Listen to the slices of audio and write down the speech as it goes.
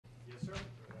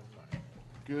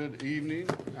Good evening.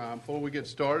 Before we get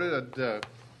started, I'd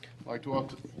like to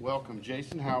welcome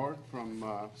Jason Howard from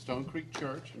Stone Creek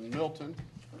Church in Milton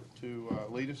to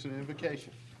lead us in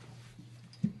invocation.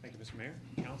 Thank you, Mr. Mayor,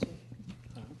 Council.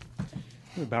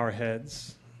 We bow our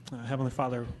heads. Heavenly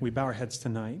Father, we bow our heads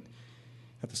tonight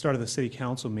at the start of the City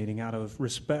Council meeting out of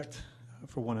respect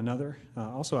for one another,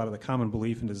 also out of the common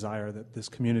belief and desire that this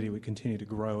community would continue to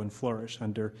grow and flourish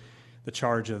under the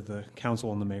charge of the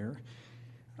Council and the Mayor.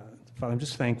 Father, I'm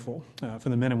just thankful for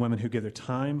the men and women who give their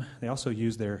time. They also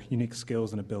use their unique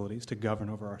skills and abilities to govern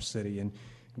over our city and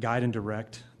guide and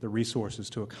direct the resources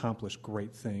to accomplish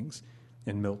great things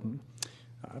in Milton.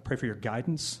 I pray for your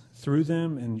guidance through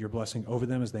them and your blessing over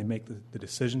them as they make the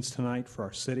decisions tonight for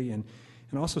our city. And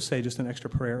also say just an extra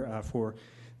prayer for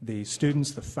the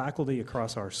students, the faculty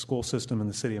across our school system in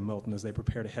the city of Milton as they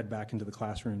prepare to head back into the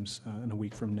classrooms in a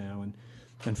week from now.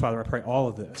 And Father, I pray all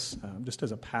of this just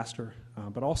as a pastor,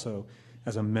 but also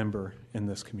as a member in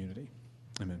this community.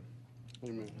 Amen.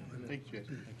 Amen. Thank you,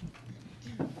 Jason.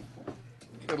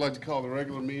 I'd like to call the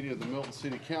regular meeting of the Milton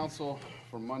City Council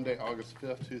for Monday, August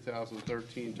 5th,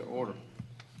 2013 to order.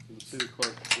 Will the city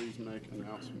clerk please make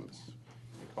announcements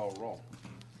and call roll?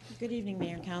 Good evening,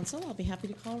 Mayor and Council. I'll be happy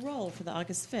to call roll for the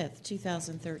August 5th,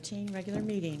 2013 regular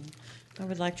meeting. I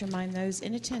would like to remind those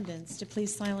in attendance to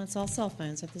please silence all cell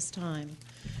phones at this time.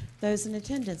 Those in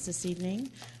attendance this evening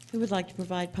who would like to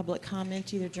provide public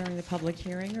comment either during the public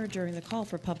hearing or during the call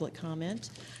for public comment,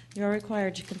 you are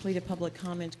required to complete a public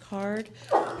comment card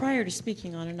prior to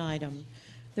speaking on an item.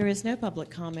 There is no public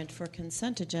comment for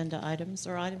consent agenda items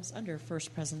or items under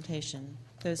first presentation.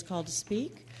 Those called to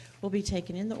speak will be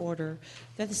taken in the order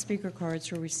that the speaker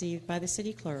cards were received by the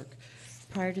city clerk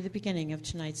prior to the beginning of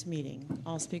tonight's meeting.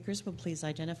 All speakers will please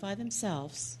identify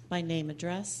themselves by name,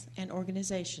 address, and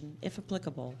organization, if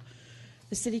applicable.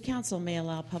 The City Council may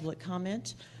allow public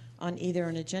comment on either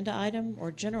an agenda item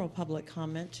or general public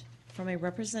comment from a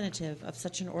representative of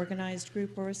such an organized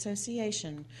group or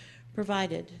association,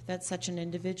 provided that such an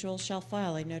individual shall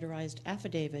file a notarized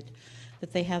affidavit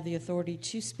that they have the authority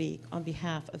to speak on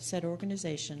behalf of said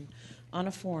organization on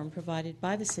a form provided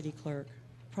by the city clerk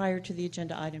prior to the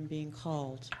agenda item being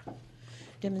called.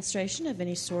 Demonstration of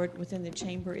any sort within the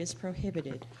chamber is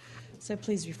prohibited, so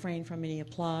please refrain from any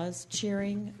applause,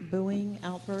 cheering, booing,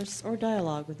 outbursts, or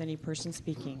dialogue with any person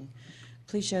speaking.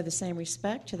 Please show the same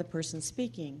respect to the person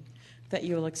speaking that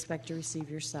you will expect to receive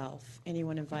yourself.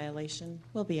 Anyone in violation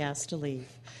will be asked to leave.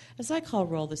 As I call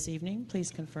roll this evening, please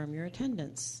confirm your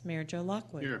attendance. Mayor Joe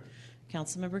Lockwood. Here.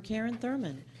 Councilmember Karen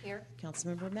Thurman. Here.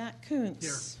 Councilmember Matt Kuntz.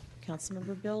 Here.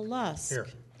 Councilmember Bill Lusk. Here.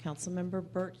 Councilmember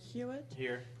Bert Hewitt.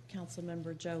 Here.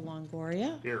 Councilmember Joe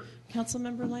Longoria. Here.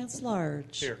 Councilmember Lance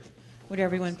Large. Here. Would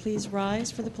everyone please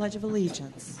rise for the Pledge of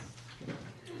Allegiance?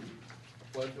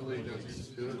 Pledge allegiance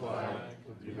to the flag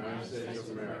of the United States of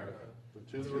America,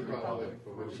 to the republic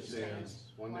for which it stands,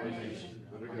 one nation,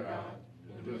 under God,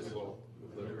 indivisible,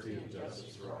 with liberty and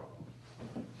justice for all.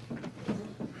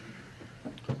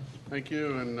 Thank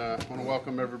you, and I want to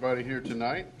welcome everybody here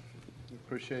tonight.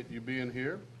 Appreciate you being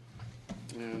here,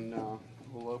 and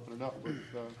we'll open it up with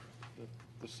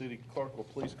the city clerk will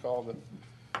please call the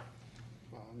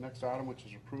next item, which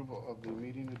is approval of the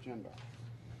meeting agenda.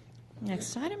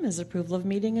 Next item is approval of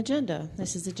meeting agenda.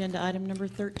 This is agenda item number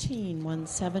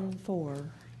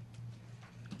 13174.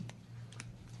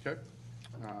 Okay.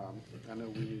 I know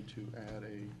we need to add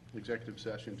a executive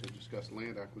session to discuss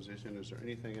land acquisition. Is there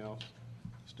anything else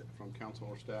from council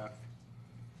or staff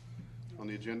on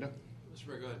the agenda? Let's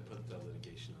go ahead and put the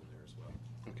litigation on there as well.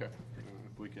 Okay.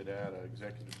 If we could add an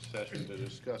executive session to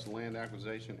discuss land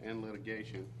acquisition and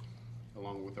litigation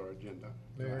along with our agenda.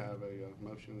 Do I have a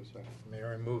motion and a second?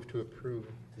 Mayor, I move to approve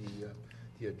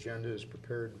the agenda as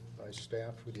prepared by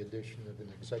staff with the addition of an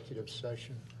executive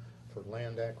session for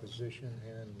land acquisition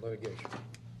and litigation.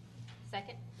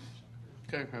 Second.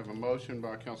 Okay, I have a motion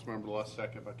by Councilmember Lusk,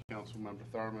 second by Councilmember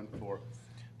Thurman to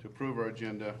approve our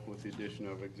agenda with the addition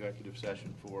of executive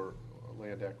session for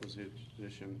land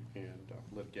acquisition and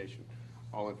litigation.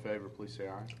 All in favor, please say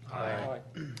aye. Aye.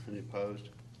 Any opposed?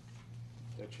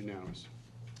 That's unanimous.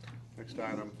 Next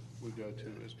item we go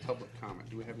to is public comment.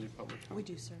 Do we have any public comment? We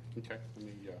do, sir. Okay, let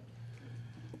me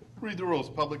read the rules.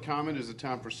 Public comment is a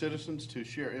time for citizens to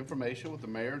share information with the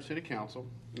mayor and city council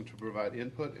and to provide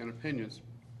input and opinions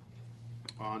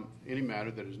on any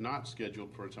matter that is not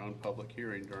scheduled for its own public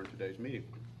hearing during today's meeting.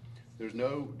 There's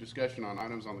no discussion on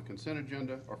items on the consent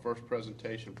agenda or first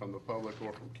presentation from the public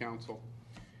or from council.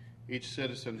 Each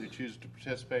citizen who chooses to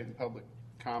participate in public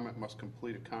comment must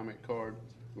complete a comment card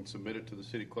and submit it to the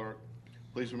city clerk.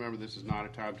 Please remember this is not a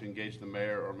time to engage the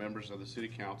mayor or members of the city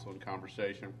council in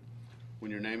conversation. When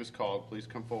your name is called, please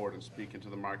come forward and speak into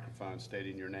the microphone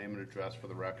stating your name and address for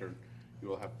the record. You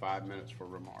will have 5 minutes for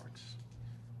remarks.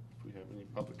 Do we have any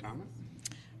public comment?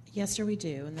 Yes, sir, we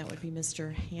do, and that would be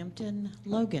Mr. Hampton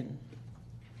Logan.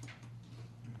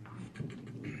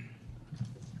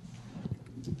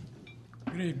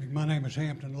 Good evening. My name is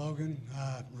Hampton Logan.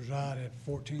 I reside at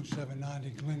 14790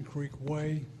 Glen Creek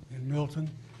Way in Milton.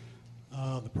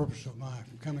 The purpose of my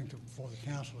coming before the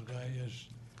council today is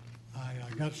I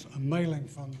got a mailing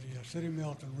from the City of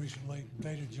Milton recently,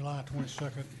 dated July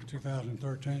 22nd,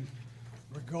 2013,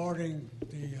 regarding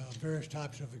the various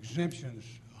types of exemptions,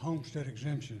 homestead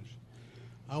exemptions.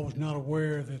 I was not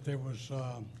aware that there was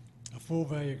a full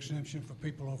value exemption for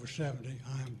people over 70.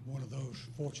 I am one of those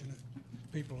fortunate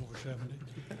people over 70.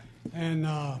 And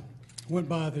went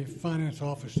by the finance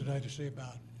office today to see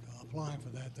about applying for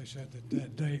that. They said that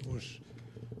that date was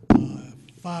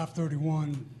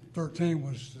 5/31/13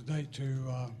 was the date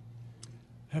to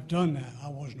have done that. I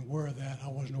wasn't aware of that. I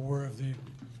wasn't aware of the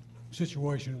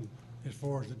situation as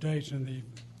far as the dates and the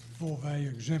full value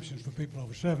exemptions for people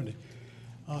over 70.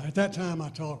 At that time, I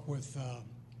talked with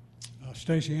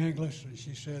Stacy Inglis, and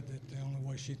she said that the only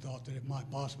way she thought that it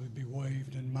might possibly be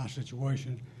waived in my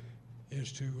situation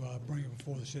is to bring it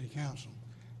before the city council,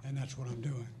 and that's what I'm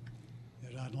doing.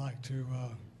 Is I'd like to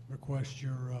request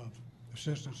your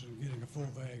assistance in getting a full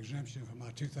value exemption for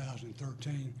my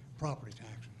 2013 property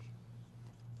taxes.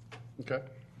 Okay.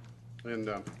 And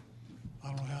I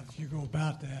don't know how you go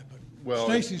about that, but Well,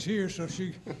 Stacy's here, so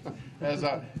she. as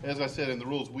I said in the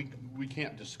rules, we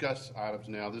can't discuss items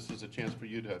now. This is a chance for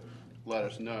you to let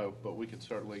us know, but we could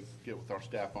certainly get with our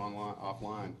staff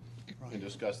offline Right. and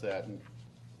discuss that. And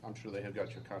I'm sure they have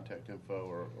got your contact info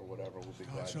or whatever. We'll be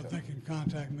glad So to. they can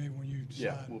contact me when you decide.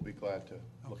 Yeah, we'll be glad to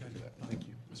look Okay. into that. Thank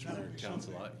you. Mr. Mayor,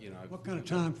 Council, What kind of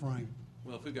time frame?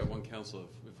 well, if we've got one council,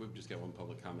 if we've just got one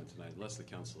public comment tonight, unless the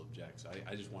council objects,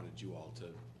 I just wanted you all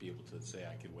to be able to say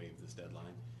I could waive this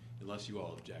deadline. Unless you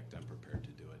all object, I'm prepared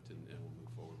to do it, and we'll move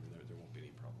forward, and there won't be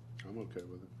any problem. I'm okay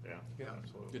with it. Yeah,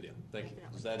 absolutely. Good deal. Thank you.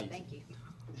 Was that easy? Thank you.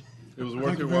 It was Thank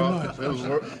worth you your very while. much. It was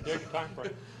worth. Time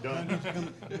frame.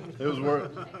 It was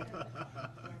worth.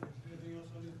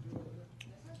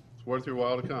 It's worth your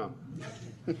while to come.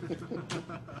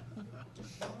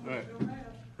 All right. Do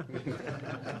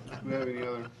we have any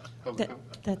other public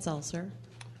comment? That's all, sir.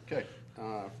 Okay,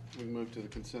 we can move to the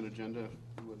consent agenda. If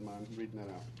you wouldn't mind reading that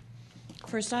out.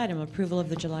 First item, approval of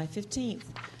the July 15th,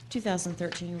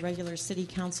 2013 regular city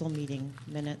council meeting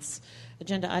minutes.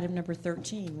 Agenda item number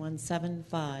 13,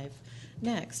 175.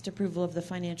 Next, approval of the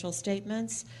financial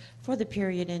statements for the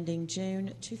period ending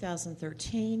June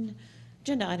 2013.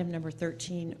 Agenda item number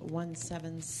 13,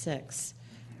 176.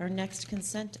 Our next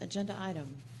consent agenda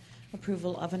item,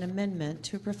 approval of an amendment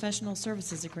to a professional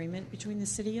services agreement between the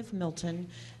City of Milton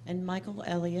and Michael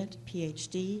Elliott,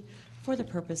 Ph.D., for the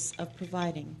purpose of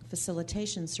providing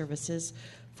facilitation services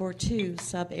for 2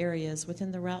 sub-areas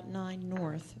within the Route 9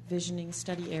 North Visioning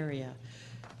Study Area.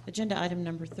 Agenda item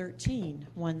number 13,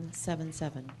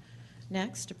 177.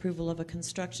 Next, approval of a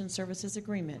construction services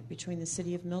agreement between the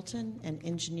City of Milton and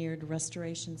Engineered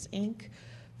Restorations, Inc.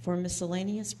 for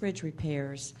miscellaneous bridge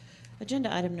repairs.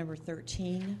 Agenda item number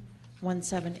 13,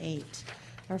 178.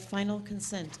 Our final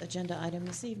consent agenda item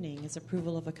this evening is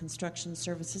approval of a construction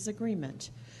services agreement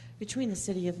between the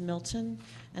City of Milton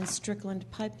and Strickland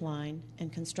Pipeline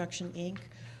and Construction, Inc.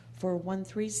 for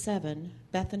 137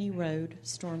 Bethany Road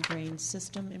Storm Drain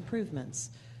System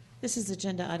improvements. This is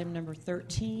agenda item number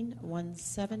 13,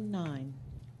 179.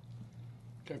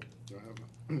 Okay, do I have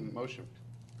a motion?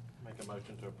 Make a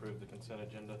motion to approve the consent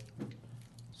agenda.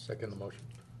 Second the motion.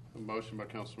 A motion by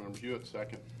Councilmember Hewitt,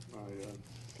 second by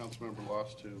Councilmember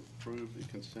Loss to approve the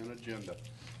consent agenda.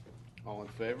 All in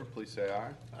favor, please say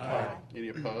aye. Aye. Any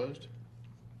opposed?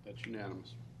 That's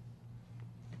unanimous.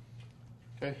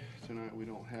 Okay, tonight we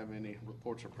don't have any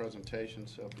reports or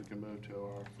presentations, so if we can move to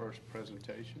our first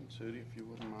presentation. Sudi, if you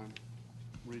wouldn't mind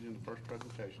reading the first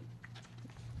presentation.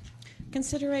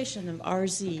 Consideration of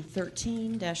RZ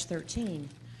 13-13,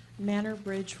 Manor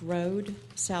Bridge Road,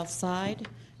 South Side,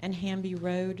 and Hamby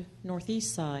Road,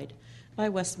 Northeast Side, by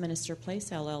Westminster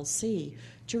Place LLC,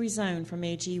 to rezone from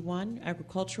AG1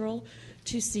 Agricultural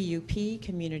to CUP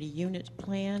Community Unit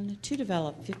Plan to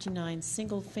develop 59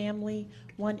 single-family,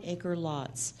 1-acre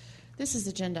lots. This is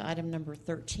agenda item number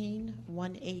 13,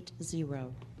 180. Excuse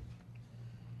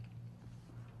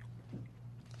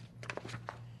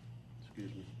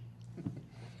me.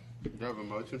 Do I have a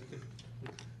motion?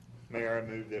 Mayor, I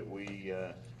move that we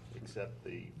accept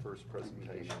the first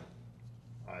presentation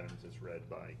items as read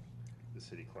by the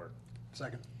city clerk.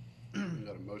 Second.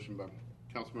 Got a motion by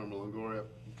Councilmember Longoria,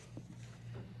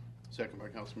 second by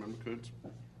Councilmember Coons.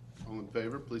 All in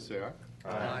favor, please say aye.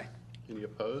 Aye. Any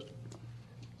opposed?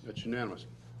 That's unanimous.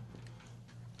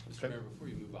 Mr. Mayor, before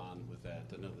you move on with that,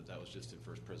 I know that that was just in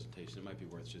first presentation. It might be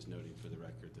worth just noting for the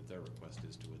record that their request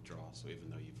is to withdraw. So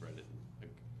even though you've read it and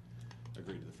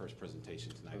agreed to the first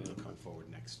presentation tonight, it'll come forward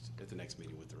at the next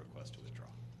meeting with the request to withdraw.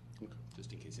 Okay.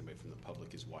 Just in case anybody from the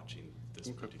public is watching this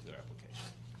Okay. particular application.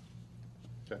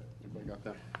 Okay, everybody got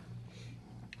that?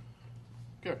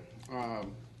 Okay,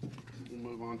 we'll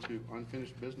move on to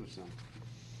unfinished business now.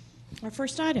 Our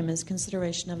first item is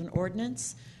consideration of an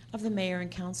ordinance of the Mayor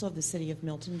and Council of the City of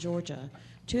Milton, Georgia,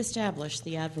 to establish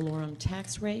the ad valorem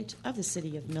tax rate of the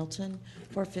City of Milton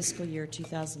for fiscal year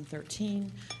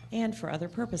 2013 and for other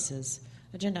purposes.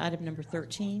 Agenda item number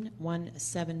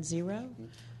 13170.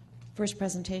 First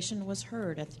presentation was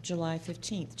heard at the July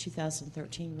 15th,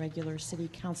 2013 regular City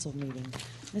Council meeting.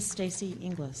 Ms. Stacy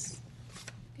Inglis.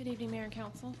 Good evening, Mayor and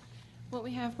Council. What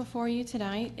we have before you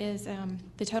tonight is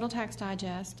the total tax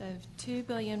digest of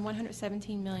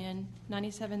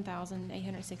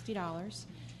 $2,117,097,860.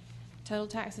 Total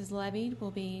taxes levied will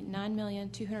be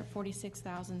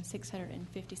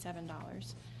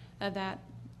 $9,246,657. Of that,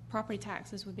 property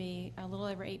taxes would be a little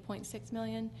over $8.6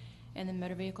 million, and the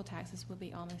motor vehicle taxes would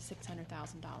be almost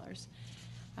 $600,000.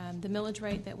 The millage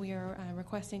rate that we are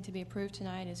requesting to be approved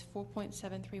tonight is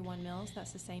 4.731 mils.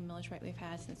 That's the same millage rate we've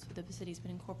had since the city's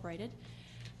been incorporated.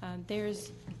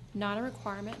 There's not a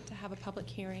requirement to have a public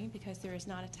hearing because there is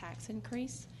not a tax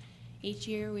increase. Each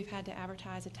year we've had to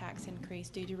advertise a tax increase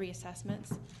due to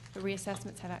reassessments. The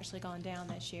reassessments have actually gone down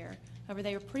this year. However,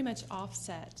 they were pretty much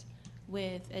offset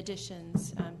with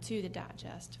additions to the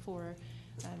digest for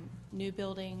new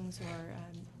buildings or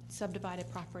subdivided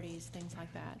properties, things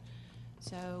like that.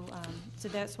 So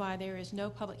that's why there is no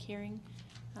public hearing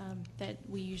that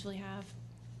we usually have.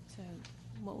 So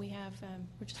what we have,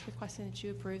 we're just requesting that you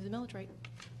approve the millage rate.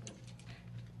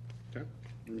 Okay,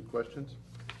 any questions?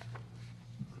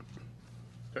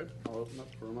 Okay, I'll open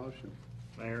up for a motion.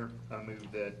 Mayor, I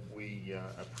move that we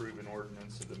approve an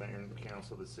ordinance of the Mayor and the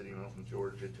Council of the City of Milton,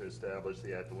 Georgia to establish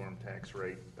the ad valorem tax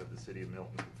rate of the City of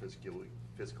Milton for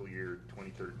fiscal year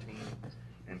 2013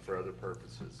 and for other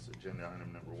purposes. Agenda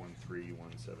item number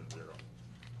 13170.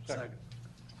 Second.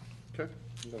 Okay,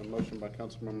 we got a motion by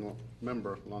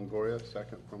Councilmember Longoria,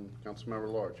 second from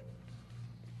Councilmember Large.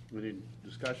 Any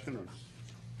discussion or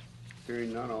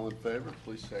hearing none? All in favor,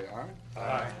 please say aye.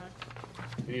 Aye.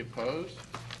 Any opposed?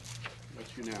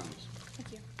 That's unanimous.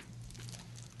 Thank you.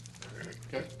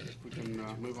 Okay, we can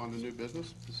move on to new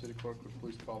business. The city clerk would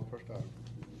please call the first item.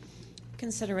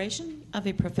 Consideration of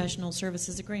a professional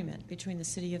services agreement between the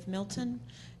City of Milton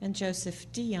and Joseph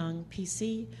D. Young,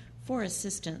 P.C., for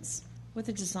assistance with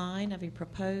the design of a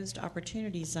proposed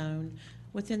opportunity zone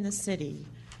within the city.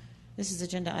 This is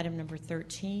agenda item number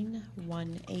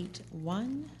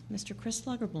 13181. Mr. Chris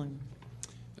Lagerbloom.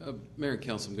 Mayor and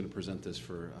Council, I'm going to present this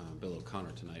for Bill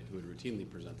O'Connor tonight, who would routinely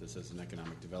present this as an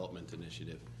economic development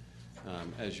initiative.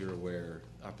 As you're aware,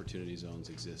 opportunity zones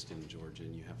exist in Georgia,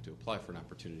 and you have to apply for an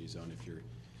opportunity zone if your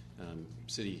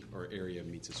city or area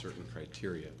meets a certain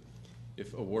criteria.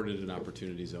 If awarded an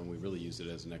opportunity zone, we really use it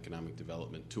as an economic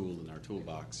development tool in our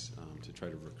toolbox to try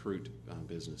to recruit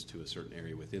business to a certain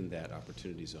area within that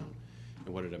opportunity zone.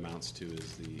 And what it amounts to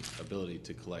is the ability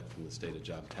to collect from the state a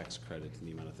job tax credit in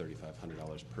the amount of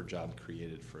 $3,500 per job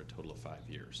created for a total of 5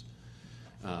 years.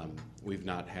 We've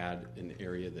not had an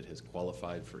area that has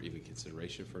qualified for even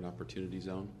consideration for an opportunity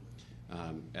zone.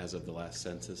 As of the last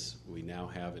census, we now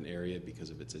have an area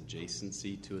because of its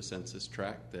adjacency to a census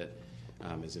tract that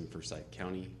is in Forsyth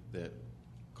County that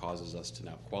causes us to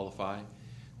now qualify.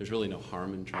 There's really no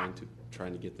harm in trying to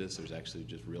get this. There's actually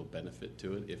just real benefit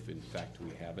to it if, in fact,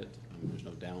 we have it. There's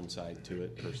no downside to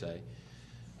it per se.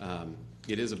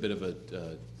 It is a bit of a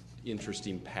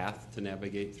interesting path to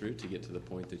navigate through to get to the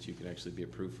point that you can actually be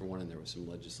approved for one, and there was some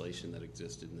legislation that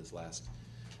existed in this last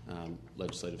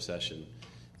legislative session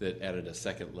that added a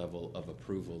second level of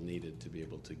approval needed to be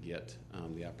able to get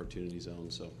the opportunity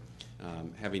zone. So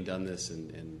having done this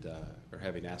or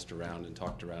having asked around and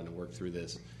talked around and worked through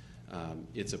this,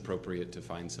 it's appropriate to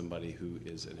find somebody who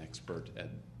is an expert at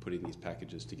putting these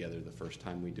packages together the first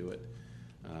time we do it,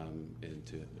 and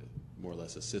to more or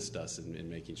less assist us in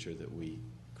making sure that we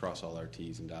cross all our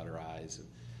T's and dot our I's.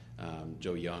 And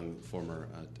Joe Young, former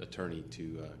attorney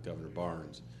to Governor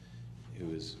Barnes, who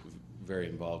was very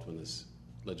involved when this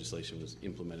legislation was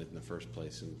implemented in the first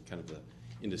place, and kind of the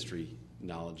industry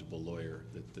knowledgeable lawyer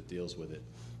that deals with it,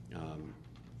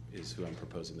 is who I'm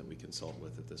proposing that we consult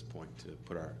with at this point to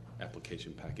put our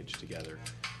application package together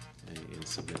and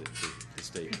submit it to the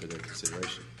state for their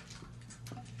consideration.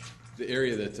 The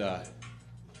area that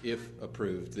if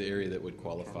approved, the area that would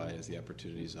qualify as the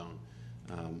opportunity zone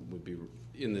would be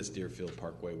in this Deerfield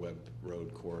Parkway Webb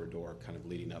Road corridor, kind of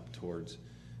leading up towards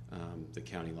the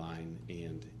county line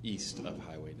and east of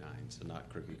Highway 9, so not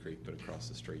Crooked Creek, but across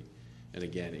the street. And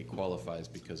again, it qualifies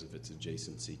because of its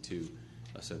adjacency to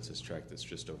a census tract that's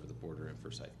just over the border in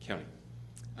Forsyth County.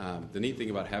 The neat thing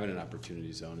about having an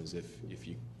opportunity zone is if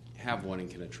you have one and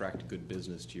can attract good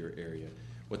business to your area,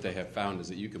 what they have found is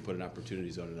that you can put an opportunity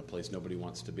zone in a place nobody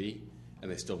wants to be, and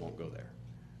they still won't go there.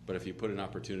 But if you put an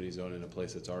opportunity zone in a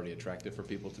place that's already attractive for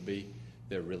people to be,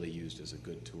 they're really used as a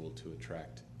good tool to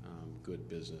attract good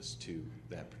business to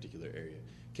that particular area.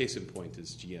 Case in point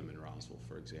is GM in Roswell,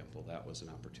 for example. That was an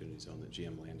opportunity zone that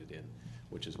GM landed in,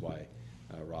 which is why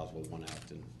Roswell went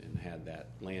out and had that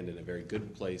land in a very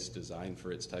good place, designed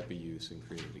for its type of use, and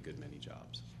created a good many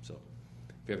jobs. So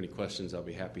if you have any questions, I'll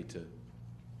be happy to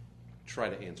try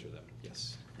to answer them.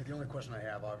 Yes? The only question I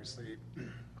have, obviously,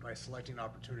 by selecting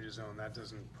opportunity zone, that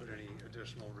doesn't put any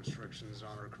additional restrictions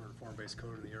on our current form-based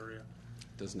code in the area,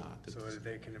 Does not. so that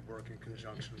they can work in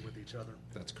conjunction with each other.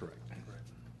 That's correct.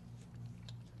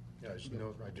 Yeah, I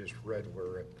just read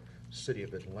where the city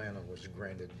of Atlanta was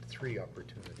granted 3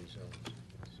 opportunity zones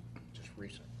just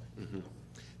recently. Mm-hmm.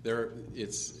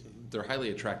 They're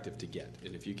highly attractive to get,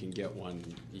 and if you can get one,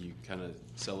 you kind of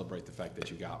celebrate the fact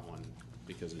that you got one,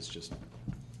 because it's just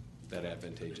that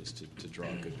advantageous to draw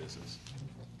good business.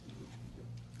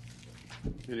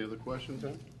 Any other questions,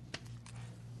 then?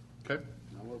 Okay,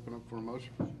 I'll open up for a motion.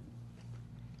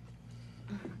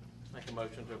 Make a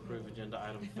motion to approve agenda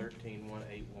item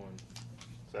 13181.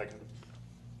 Second.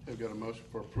 We've got a motion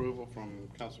for approval from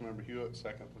Councilmember Hewitt,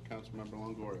 second from Councilmember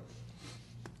Longoria.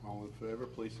 All in favor,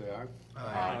 please say aye.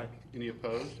 Aye. Any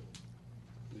opposed?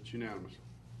 It's unanimous.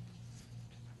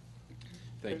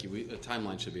 Thank you. The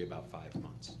timeline should be about 5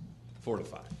 months, 4 to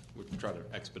 5. We try to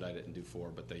expedite it and do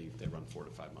 4, but they run 4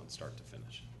 to 5 months start to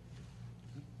finish.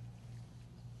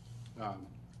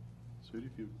 Sudie,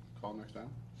 if you call next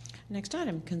item. Next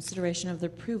item, consideration of the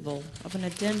approval of an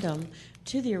addendum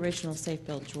to the original Safe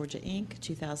Build Georgia, Inc.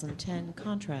 2010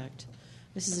 contract.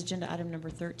 This is agenda item number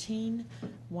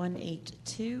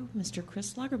 13182. Mr.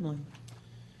 Chris Lagerblum.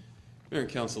 Mayor and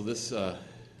Council, this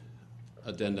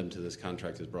addendum to this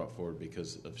contract is brought forward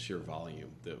because of sheer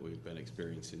volume that we've been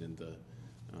experiencing in the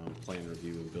plan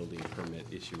review and building permit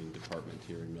issuing department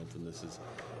here in Milton. This is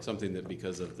something that,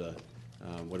 because of the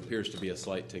what appears to be a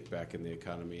slight tick back in the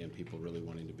economy and people really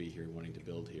wanting to be here and wanting to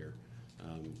build here,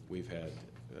 we've had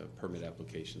permit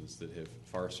applications that have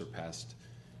far surpassed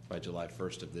by July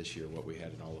 1st of this year what we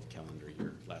had in all of calendar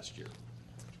year last year.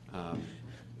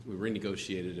 We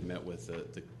renegotiated and met with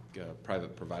the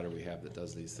private provider we have that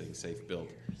does these things, Safe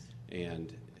Build,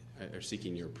 and are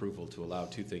seeking your approval to allow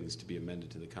 2 things to be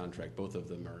amended to the contract. Both of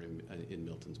them are in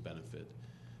Milton's benefit.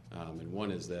 And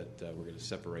one is that we're going to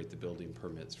separate the building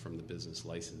permits from the business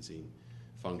licensing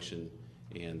function,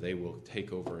 and they will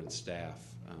take over and staff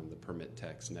the permit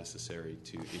techs necessary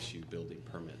to issue building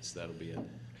permits. That'll be an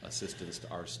assistance to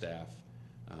our staff,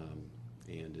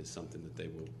 and is something that they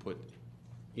will put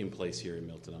in place here in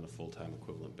Milton on a full-time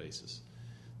equivalent basis.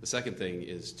 The second thing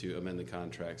is to amend the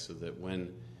contract so that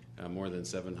when more than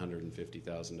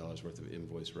 $750,000 worth of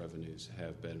invoice revenues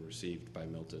have been received by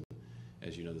Milton,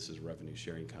 as you know, this is a revenue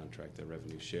sharing contract. The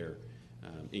revenue share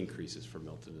increases for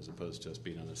Milton as opposed to us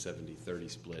being on a 70-30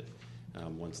 split.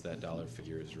 Once that dollar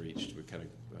figure is reached, we're kind of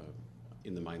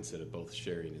in the mindset of both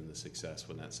sharing in the success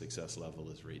when that success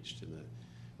level is reached, and the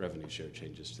revenue share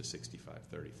changes to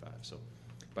 65-35. So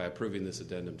by approving this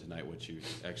addendum tonight, what you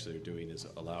actually are doing is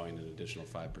allowing an additional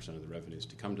 5% of the revenues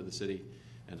to come to the city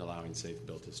and allowing Safe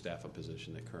Build to staff a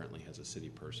position that currently has a city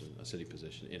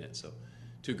position in it. So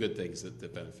 2 good things that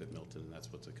benefit Milton, and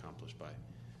that's what's accomplished by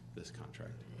this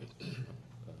contract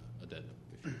addendum,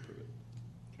 if you approve it.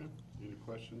 Okay. Any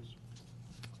questions?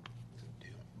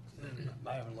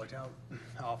 I haven't looked out.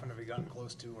 How often have we gotten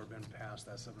close to or been past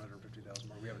that 750,000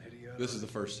 mark? We haven't hit it yet? This is the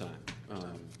first time.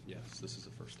 Yes, this is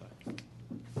the first time.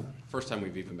 First time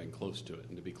we've even been close to it,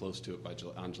 and to be close to it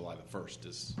on July the 1st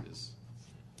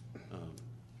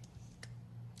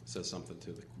says something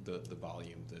to the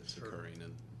volume that's occurring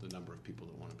and the number of people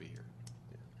that want to be here.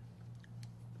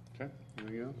 Okay.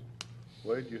 Anything else?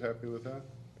 Wade, you happy with that?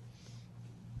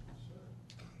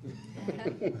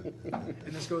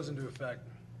 And this goes into effect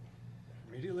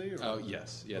immediately? Or? Oh,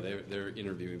 yes. Yeah, they're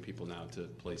interviewing people now to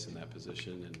place in that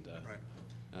position. And Right.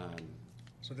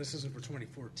 So this isn't for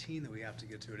 2014 that we have to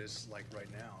get to it. It's like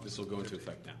right now. This will go into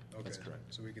effect now. Okay. That's correct.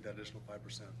 So we get that additional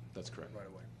 5%. That's correct. Right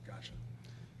away. Gotcha.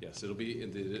 Yes, it'll be,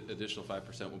 the additional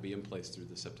 5% will be in place through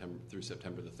September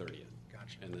the 30th.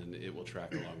 Gotcha. And then it will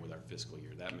track along with our fiscal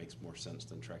year. That makes more sense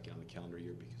than tracking on the calendar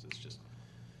year because it's just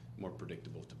more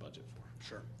predictable to budget for.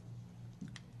 Sure.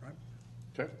 Right.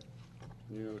 Okay.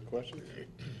 Any other questions?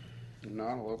 If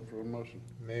not, I'll open for a motion.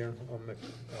 Mayor,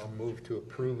 I'll move to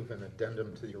approve an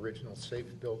addendum to the original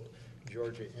Safe Built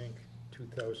Georgia, Inc.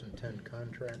 2010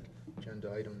 contract,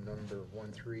 agenda item number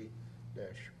 13-182.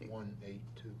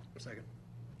 Second.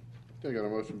 Okay, got a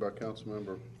motion by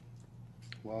Councilmember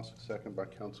Lossick, second by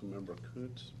Councilmember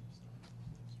Kuntz.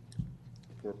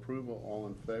 For approval, all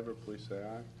in favor, please say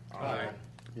aye. Aye.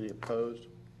 Any opposed?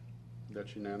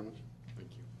 That's unanimous.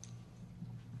 Thank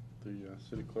you. The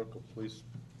city clerk will please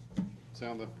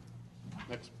sound the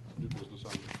next new business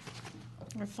item.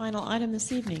 Our final item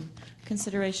this evening,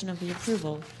 consideration of the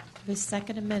approval of a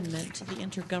second amendment to the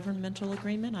Intergovernmental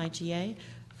Agreement, IGA,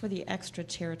 for the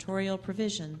extraterritorial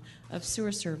provision of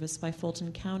sewer service by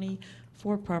Fulton County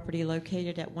for property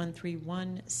located at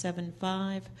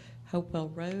 13175 Hopewell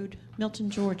Road, Milton,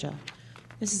 Georgia.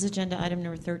 This is agenda item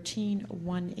number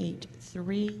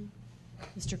 13183.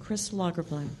 Mr. Chris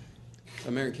Lagerblum.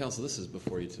 Mayor and Council, this is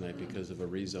before you tonight because of a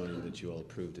rezoning that you all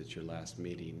approved at your last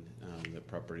meeting. The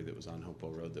property that was on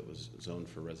Hopewell Road that was zoned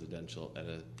for residential at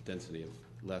a density of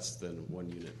less than 1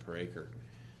 unit per acre.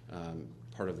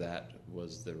 Part of that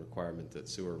was the requirement that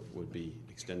sewer would be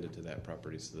extended to that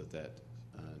property so that that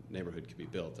neighborhood could be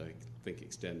built. I think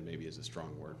extend maybe is a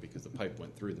strong word because the pipe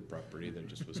went through the property. There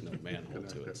just was no manhole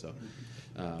to it. So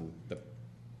the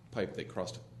pipe that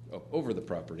crossed over the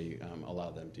property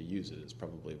allowed them to use it is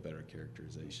probably a better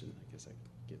characterization. I guess I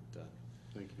get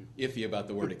Thank you. iffy about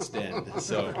the word extend.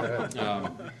 So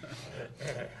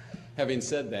having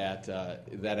said that,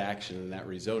 that action and that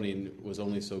rezoning was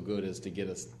only so good as to get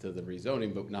us to the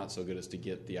rezoning, but not so good as to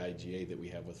get the IGA that we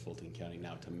have with Fulton County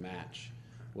now to match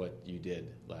what you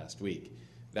did last week.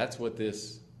 That's what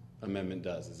this amendment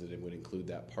does, is that it would include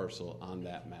that parcel on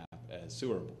that map as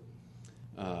sewerable.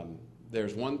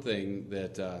 There's one thing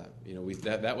that,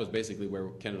 that was basically where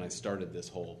Ken and I started this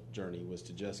whole journey, was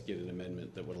to just get an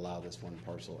amendment that would allow this one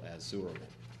parcel as sewerable.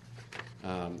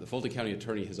 The Fulton County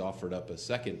Attorney has offered up a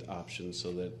second option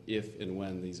so that if and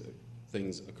when these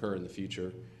things occur in the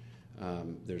future,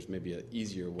 there's maybe an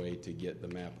easier way to get the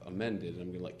map amended. And I'm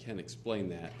going to let Ken explain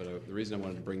that, but the reason I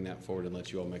wanted to bring that forward and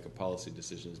let you all make a policy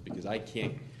decision is because I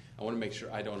want to make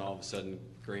sure I don't all of a sudden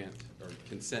grant or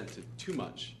consent to too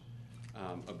much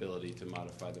ability to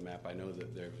modify the map. I know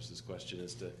that there was this question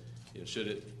as to, should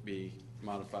it be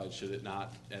modified, should it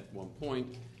not at one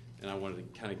point, and I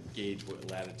wanted to kind of gauge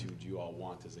what latitude you all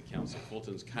want as a council.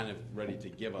 Fulton's kind of ready to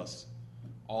give us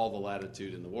all the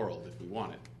latitude in the world if we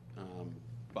want it,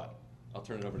 but I'll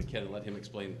turn it over to Ken and let him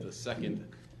explain the second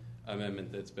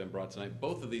amendment that's been brought tonight.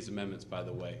 Both of these amendments, by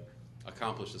the way,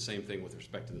 accomplish the same thing with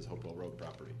respect to this Hopewell Road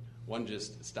property. One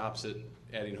just stops it,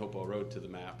 adding Hopewell Road to the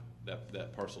map,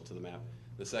 that parcel to the map.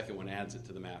 The second one adds it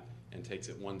to the map and takes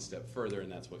it one step further,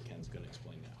 and that's what Ken's going to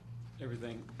explain now.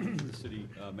 Everything the city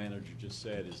manager just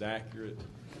said is accurate.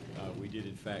 We did,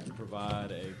 in fact,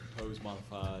 provide a proposed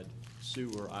modified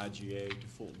sewer IGA to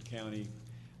Fulton County,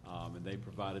 and they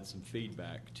provided some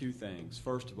feedback. Two things.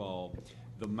 First of all,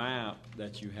 the map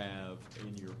that you have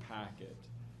in your packet,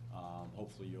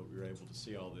 hopefully you're able to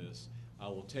see all this. I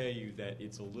will tell you that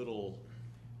it's a little,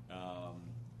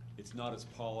 it's not as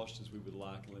polished as we would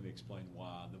like, and let me explain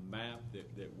why. The map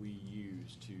that we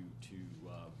use to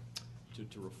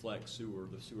reflect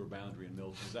the sewer boundary in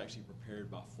Milton was actually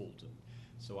prepared by Fulton.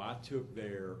 So I took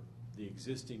the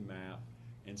existing map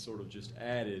and sort of just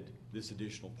added this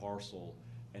additional parcel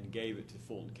and gave it to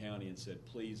Fulton County and said,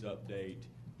 please update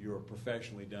your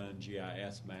professionally done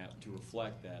GIS map to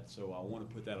reflect that. So I want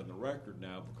to put that on the record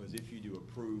now, because if you do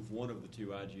approve one of the two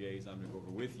IGAs I'm going to go over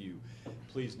with you,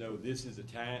 please know this is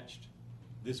attached.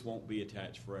 This won't be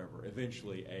attached forever.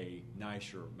 Eventually a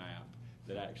nicer map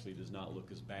that actually does not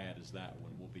look as bad as that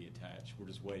one will be attached. We're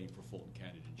just waiting for Fulton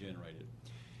County to generate it.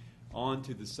 On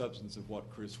to the substance of what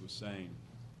Chris was saying.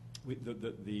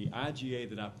 The IGA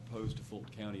that I proposed to Fulton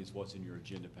County is what's in your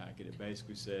agenda packet. It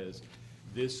basically says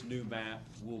this new map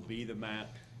will be the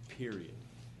map, period.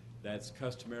 That's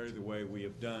customary the way we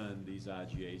have done these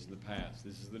IGAs in the past.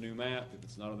 This is the new map. If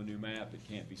it's not on the new map, it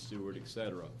can't be sewered,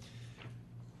 etc.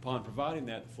 Upon providing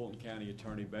that, the Fulton County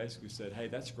attorney basically said, hey,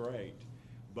 that's great,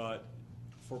 but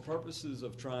for purposes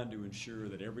of trying to ensure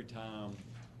that every time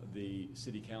the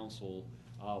city council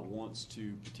wants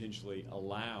to potentially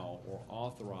allow or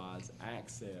authorize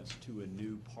access to a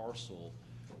new parcel,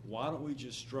 why don't we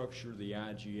just structure the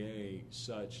IGA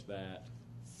such that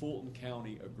Fulton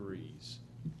County agrees,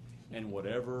 and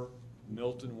whatever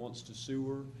Milton wants to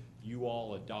sewer, you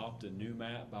all adopt a new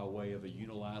map by way of a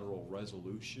unilateral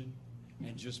resolution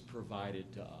and just provide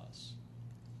it to us.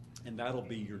 And that'll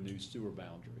be your new sewer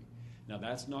boundary. Now,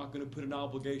 that's not going to put an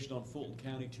obligation on Fulton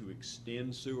County to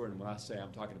extend sewer, and when I say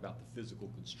I'm talking about the physical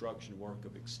construction work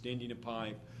of extending a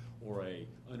pipe or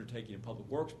undertaking a public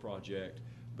works project,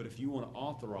 but if you want to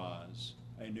authorize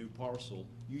a new parcel,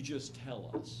 you just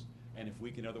tell us. And if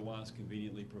we can otherwise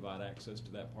conveniently provide access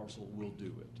to that parcel, we'll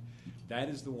do it. That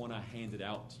is the one I handed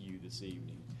out to you this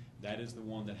evening. That is the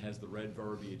one that has the red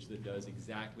verbiage that does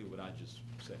exactly what I just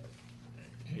said.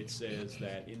 It says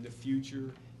that in the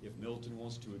future, if Milton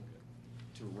wants to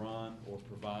run or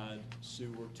provide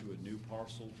sewer to a new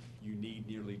parcel, you need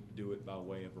nearly do it by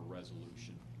way of a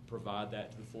resolution. Provide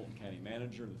that to the Fulton County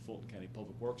Manager and the Fulton County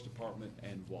Public Works Department,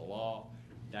 and voila,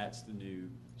 that's the new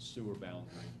sewer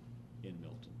boundary in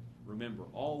Milton. Remember,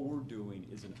 all we're doing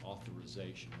is an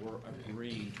authorization. We're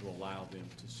agreeing to allow them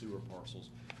to sewer parcels.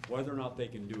 Whether or not they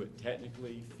can do it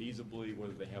technically, feasibly,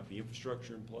 whether they have the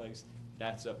infrastructure in place,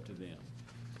 that's up to them.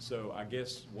 So I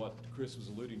guess what Chris was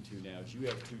alluding to now is you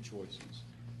have two choices.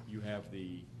 You have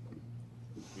we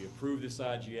approve this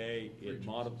IGA, it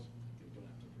modifies.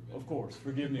 Of course,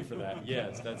 forgive me for that.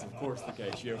 Yes, that's of course the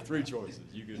case. You have three choices.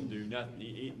 You can do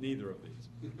neither of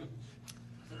these.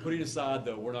 Putting aside,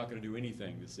 though, we're not going to do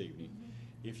anything this evening.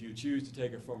 If you choose to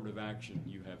take affirmative action,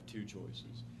 you have two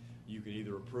choices. You can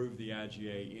either approve the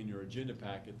IGA in your agenda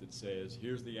packet that says,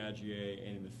 here's the IGA,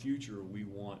 and in the future we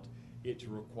want it to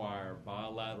require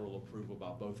bilateral approval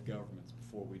by both governments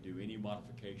before we do any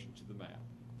modification to the map.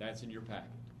 That's in your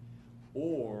packet.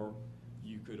 Or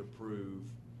you could approve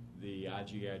the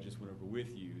IGA I just went over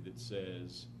with you that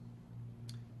says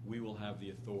we will have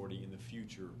the authority in the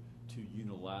future to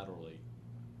unilaterally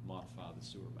modify the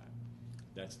sewer map.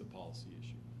 That's the policy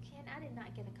issue. Ken, I did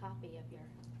not get a copy of your.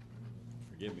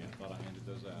 Forgive me, I thought I handed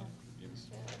those out. Forgive me.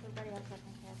 Everybody else I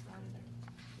think has one, but,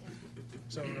 yeah.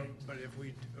 So, but if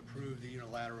we approve the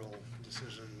unilateral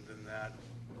decision, then that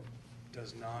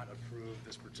does not approve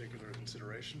this particular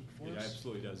consideration for It us?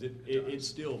 absolutely does. It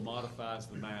still modifies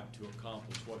the map to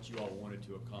accomplish what you all wanted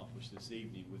to accomplish this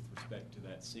evening with respect to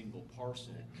that single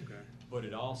parcel. Okay. But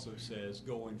it also says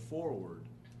going forward,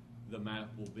 the map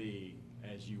will be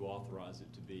as you authorize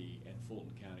it to be, and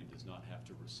Fulton County does not have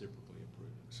to reciprocally approve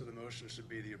it. So the motion should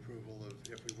be the approval of,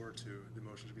 if we were to, the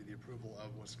motion should be the approval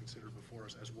of what's considered before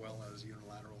us as well as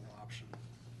unilateral option.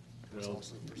 That's Well,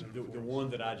 also presented the before us. one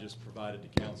that I just provided to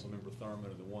Councilmember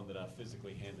Thurman and the one that I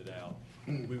physically handed out,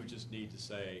 we would just need to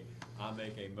say, I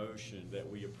make a motion that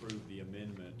we approve the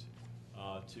amendment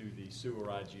to the sewer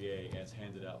IGA as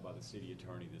handed out by the city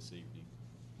attorney this evening.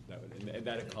 And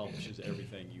that accomplishes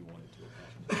everything you wanted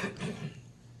to accomplish.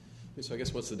 So I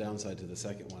guess what's the downside to the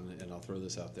second one, and I'll throw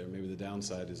this out there. Maybe the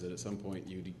downside is that at some point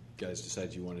you guys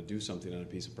decide you want to do something on a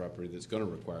piece of property that's going to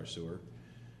require sewer,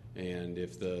 and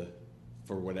if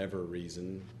for whatever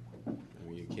reason, I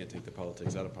mean, you can't take the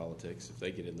politics out of politics, if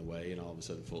they get in the way and all of a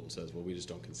sudden Fulton says, well, we just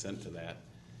don't consent to that,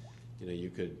 you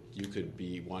could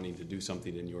be wanting to do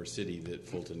something in your city that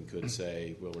Fulton could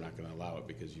say, well, we're not going to allow it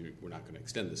because we're not going to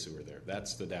extend the sewer there.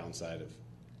 That's the downside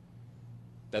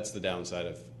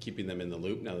of keeping them in the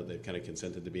loop now that they've kind of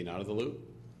consented to being out of the loop.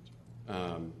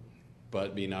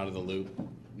 But being out of the loop,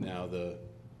 now the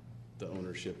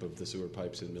ownership of the sewer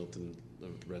pipes in Milton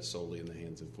rests solely in the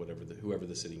hands of whoever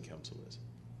the sitting council is.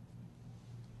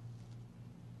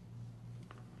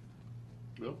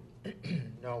 Bill?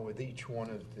 Now, with each one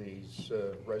of these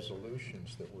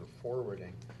resolutions that we're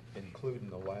forwarding, including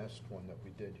the last one that we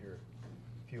did here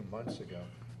a few months ago,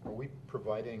 are we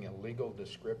providing a legal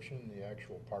description, the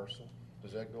actual parcel?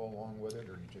 Does that go along with it,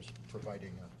 or are you just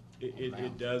providing a map?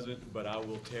 It doesn't, but I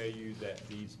will tell you that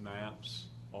these maps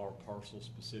are parcel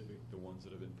specific, the ones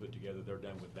that have been put together. They're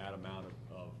done with that amount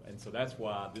of and so that's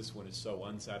why this one is so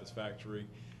unsatisfactory.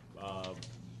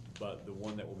 But the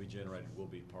one that will be generated will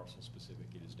be parcel specific.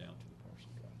 It is down to the parcel.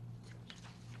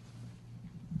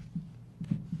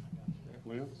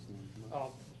 Lance?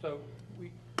 So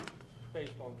we,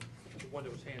 based on the one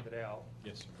that was handed out,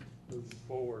 Yes, sir. moving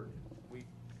forward,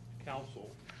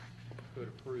 council could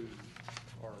approve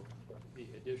or the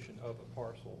addition of a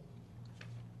parcel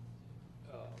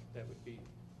that would be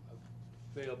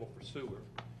available for sewer.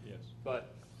 Yes.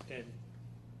 But, and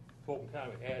Fulton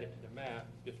County would add it to the map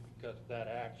just because of that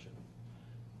action.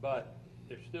 But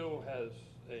there still has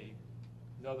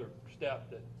another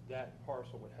step that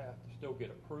parcel would have to still get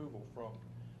approval from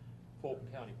Fulton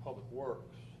County Public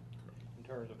Works in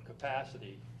terms of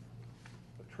capacity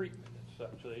of treatment and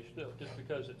such. So they still, just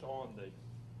because it's on the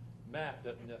map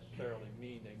doesn't necessarily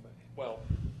mean they may, well,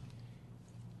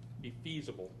 be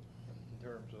feasible in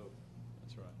terms of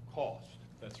That's right. cost.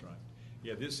 That's right.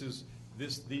 Yeah, these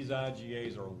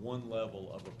IGAs are one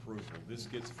level of approval. This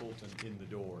gets Fulton in the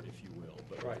door, if you will.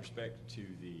 But Right. with respect to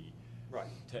the Right.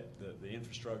 the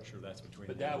infrastructure, that's between.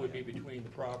 But that would be between the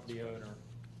property owner,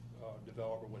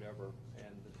 developer, whatever,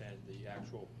 and the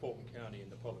actual Fulton County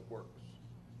and the Public Works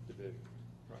Division.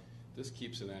 Right. This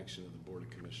keeps in action of the Board of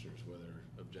Commissioners, whether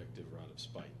objective or out of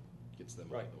spite, gets them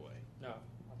out Right. of the way. No,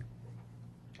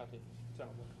 I think it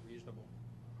sounds reasonable.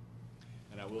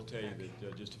 And I will tell you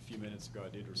that just a few minutes ago, I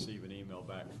did receive an email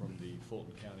back from the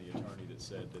Fulton County attorney that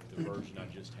said that the version I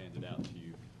just handed out to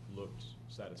you looked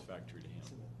satisfactory to him.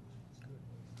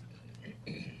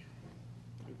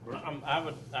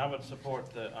 I would support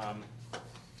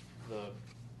the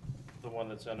one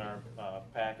that's in our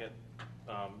packet.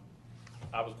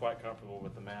 I was quite comfortable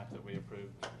with the map that we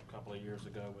approved a couple of years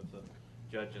ago with the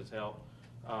judge's help,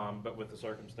 but with the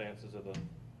circumstances of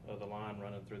the line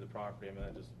running through the property, I mean,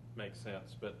 that just makes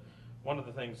sense. But one of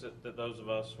the things that those of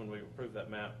us, when we approved that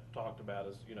map, talked about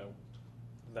is,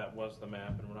 that was the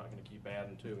map, and we're not going to keep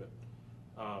adding to it.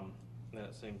 And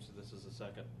it seems that this is the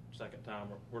second time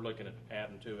we're looking at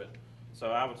adding to it.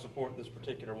 So I would support this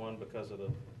particular one because of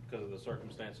the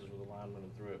circumstances with the line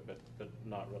running through it, but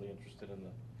not really interested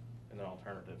in the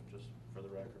alternative, just for the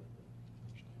record.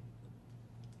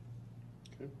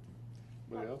 Okay.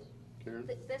 Anybody else? Karen?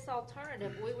 This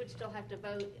alternative, we would still have to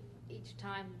vote each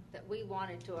time that we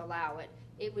wanted to allow it.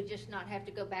 It would just not have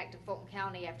to go back to Fulton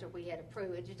County after we had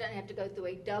approved. It just doesn't have to go through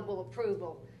a double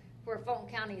approval, where Fulton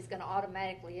County is going to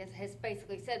automatically, has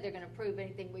basically said they're going to approve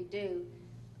anything we do.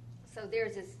 So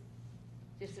theirs is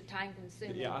just a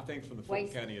time-consuming. Yeah, I think from the Fulton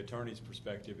County attorney's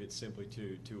perspective, it's simply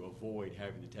to avoid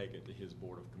having to take it to his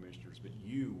Board of Commissioners. But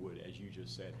you would, as you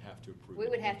just said, have to approve it. We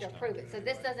would have to each time. approve it. So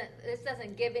this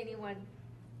doesn't give anyone,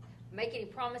 make any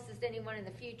promises to anyone in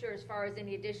the future as far as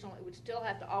any additional. It would still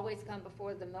have to always come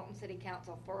before the Milton City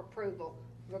Council for approval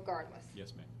regardless.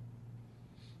 Yes, ma'am.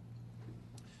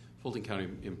 Fulton County,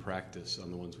 in practice,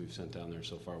 on the ones we've sent down there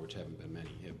so far, which haven't been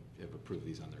many, have approved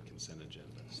these on their consent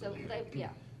agenda. So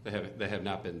They have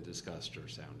not been discussed or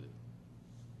sounded.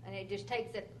 And it just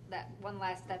takes that one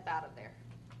last step out of there.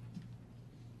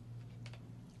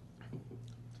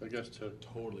 So I guess to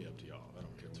Totally up to y'all. I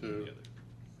don't care one To- way or the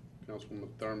other. Councilwoman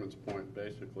Thurman's point,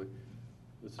 basically,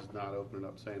 this is not opening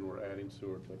up saying we're adding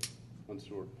sewer to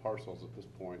unsewered parcels at this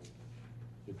point.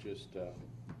 It just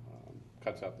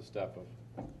cuts out the step of,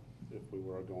 if we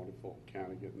were going to Fulton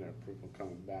County, getting their approval,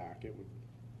 coming back,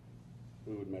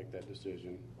 we would make that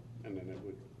decision, and then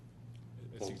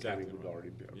That's Fulton exactly County would right. already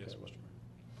be okay Yes, with Mr. it.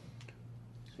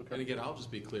 Mayor. Okay. And again, I'll just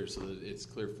be clear so that it's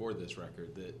clear for this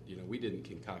record that, we didn't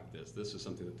concoct this. This is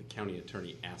something that the county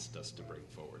attorney asked us to bring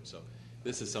forward. So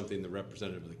this is something the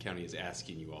representative of the county is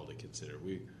asking you all to consider.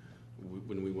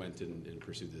 When we went and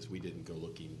pursued this, we didn't go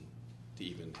looking to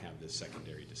even have this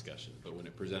secondary discussion. But when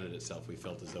it presented itself, we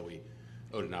felt as though we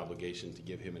owed an obligation to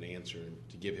give him an answer. And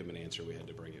to give him an answer, we had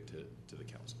to bring it to the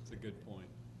council. That's a good point.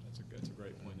 That's a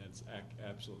great point. That's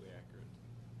absolutely accurate.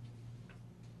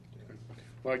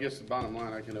 Well, I guess the bottom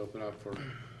line, I can open up for,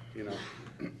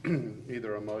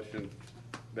 either a motion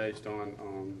based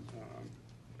on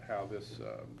how this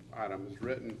item is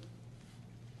written,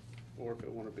 or if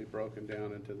it want to be broken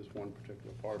down into this one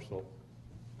particular parcel,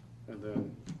 and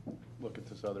then look at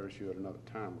this other issue at another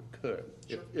time. We could,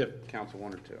 if council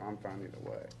wanted to. I'm fine either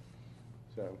way.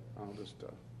 So I'll just,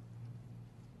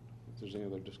 if there's any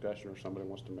other discussion or somebody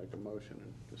wants to make a motion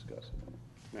and discuss it.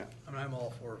 Yeah. I mean, I'm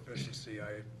all for efficiency.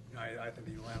 I think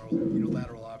the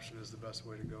unilateral option is the best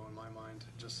way to go in my mind.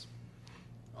 Just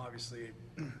obviously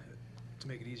to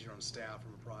make it easier on staff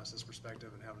from a process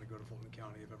perspective and having to go to Fulton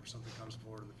County if ever something comes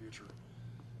forward in the future.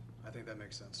 I think that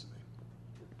makes sense to me.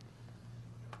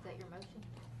 Is that your motion?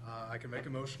 I can make a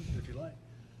motion if you like.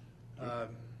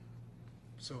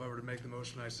 So if I were to make the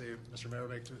motion, I say, Mr. Mayor,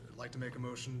 I'd like to make a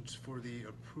motion for the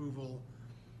approval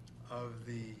of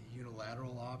the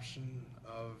unilateral option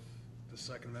of the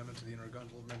Second Amendment to the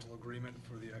Intergovernmental Agreement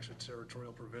for the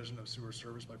extraterritorial provision of sewer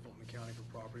service by Fulton County for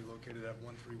property located at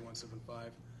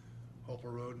 13175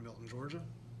 Hopewell Road, Milton, Georgia.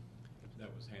 That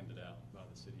was handed out by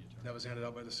the city attorney. That was handed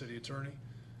out by the city attorney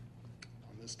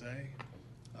on this day.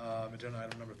 Agenda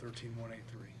item number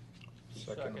 13183.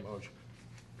 Second motion.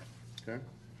 Okay.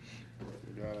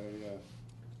 We got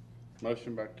a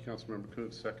motion by Councilmember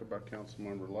Kuntz, second by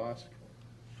Councilmember Lusk.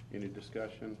 Any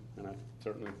discussion? And I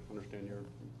certainly understand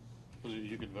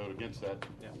you could vote against that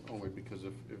only because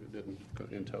if it didn't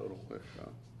in total.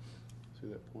 See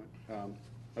that point?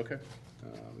 Okay.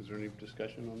 Is there any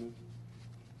discussion on this?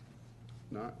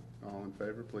 Not? All in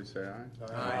favor, please say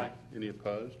aye. Aye. Any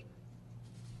opposed?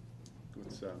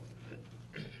 Let's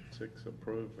 6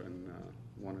 approve and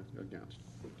 1 against.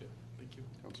 Okay, thank you.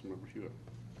 Councilmember Hewitt.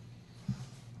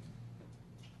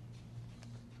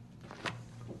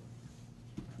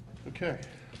 Okay.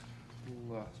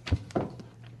 We'll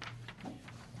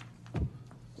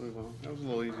move on. That was a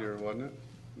little easier, wasn't it,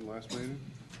 in the last meeting?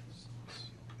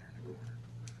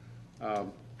 I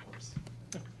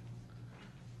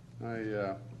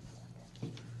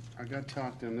got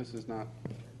talked to, and this is not,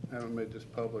 haven't made this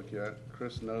public yet.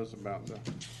 Chris knows about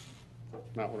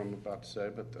not what I'm about to say,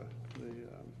 but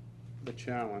the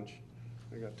challenge.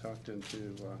 I got talked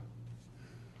into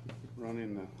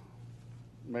running the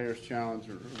mayor's challenge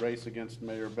race against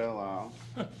Mayor Belle Isle.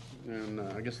 And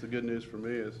I guess the good news for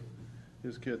me is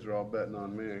his kids are all betting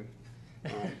on me.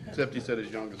 Except he said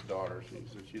his youngest daughter. She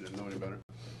said she didn't know any better.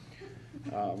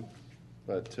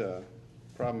 But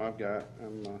problem I've got,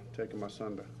 I'm taking my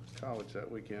son to college that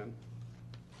weekend.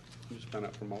 I just found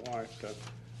out from my wife, so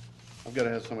I've got to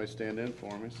have somebody stand in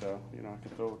for me, so, you know, I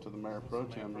can throw it to the mayor pro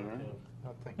tem here.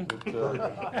 That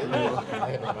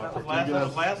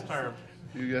was last term.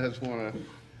 You guys want to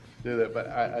do that, but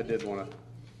I did want to,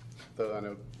 though I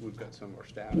know we've got some of our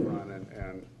staff running,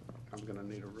 and I'm going to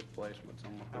need a replacement, so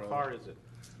I'm going to How far is it?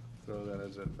 throw that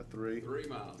as a 3. 3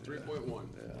 miles, 3.1.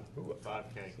 Yeah.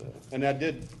 5K. So, and I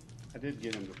did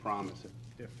get him to promise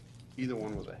if either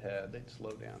one was ahead, they'd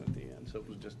slow down at the end. So it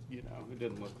was just, you know, it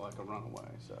didn't look like a runaway.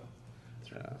 So,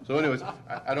 so anyways,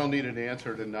 I don't need an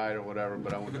answer tonight or whatever,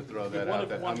 but I wanted to throw that out.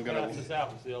 That I'm gonna. Passes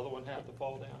out, does the other one have to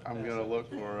fall down? I'm gonna look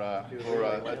for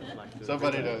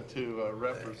somebody to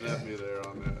represent me there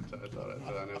on that.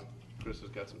 I know Chris has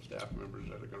got some staff members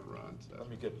that are gonna run. So. Let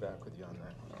me get back with you on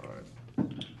that. All right.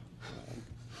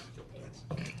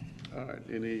 All right.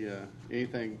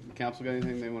 Anything? Council got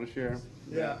anything they want to share?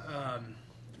 Yeah.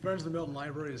 Friends of the Milton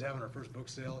Library is having our first book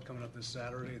sale coming up this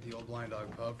Saturday at the Old Blind Dog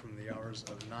Pub from the hours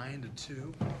of 9 to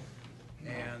 2.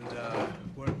 And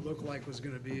what it looked like was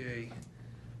going to be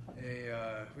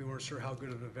we weren't sure how good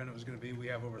of an event it was going to be. We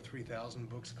have over 3,000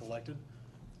 books collected.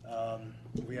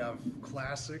 We have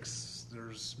classics,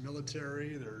 there's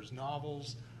military, there's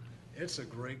novels. It's a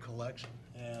great collection.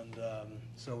 And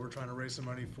so we're trying to raise some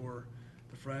money for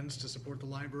the Friends to support the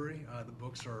library. The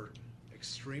books are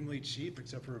extremely cheap,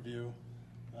 except for a few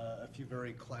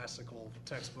very classical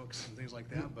textbooks and things like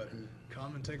that, but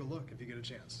come and take a look if you get a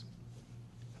chance.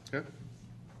 Okay.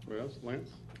 What else? Lance?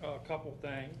 A couple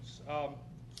things.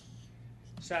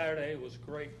 Saturday was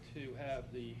great to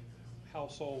have the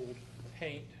household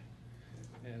paint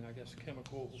and I guess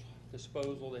chemicals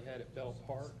disposal they had at Bell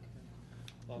Park.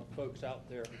 A lot of folks out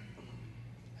there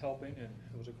helping, and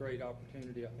it was a great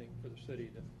opportunity, I think, for the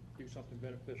city to do something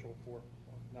beneficial for,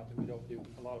 not that we don't do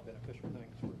a lot of beneficial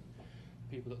things for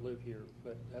people that live here,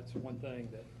 but that's one thing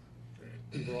that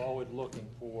people are always looking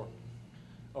for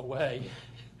a way,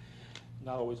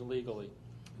 not always legally,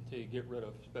 to get rid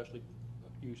of, especially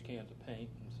used cans of paint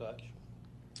and such.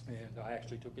 And I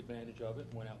actually took advantage of it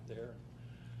and went out there.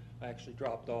 I actually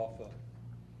dropped off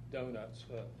donuts.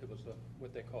 It was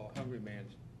what they call a Hungry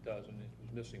Man's dozen. It was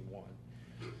missing one.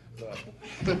 But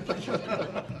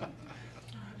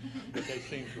they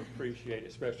seem to appreciate it,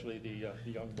 especially the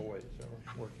young boys that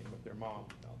are working with their mom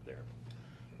out there.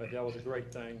 But that was a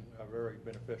great thing, very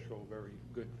beneficial, very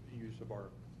good use of our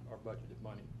budgeted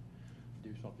money to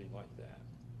do something like that.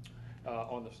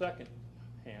 On the second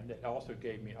hand, it also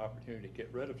gave me an opportunity to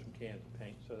get rid of some cans of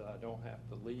paint so that I don't have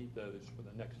to leave those for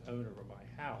the next owner of my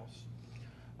house.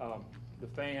 The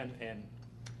fan and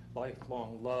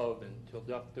lifelong love until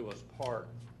death do us part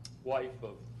wife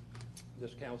of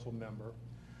this council member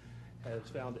has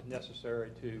found it necessary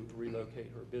to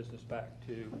relocate her business back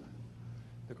to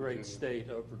the great state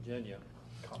of Virginia.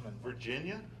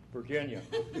 Virginia? Virginia.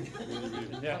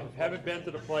 Yeah, haven't been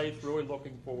to the place, really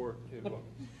looking forward to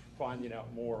finding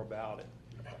out more about it.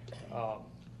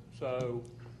 So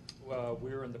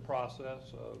we're in the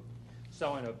process of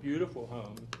selling a beautiful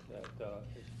home that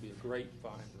is to be a great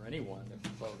find for anyone that's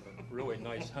a really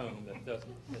nice home that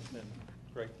doesn't. It's been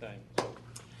a great thing. So,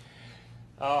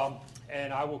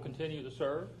 and I will continue to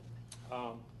serve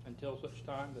until such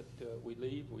time that we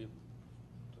leave.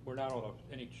 We're not on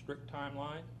any strict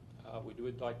timeline. We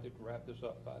would like to wrap this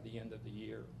up by the end of the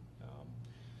year,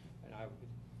 and I would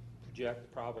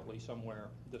project probably somewhere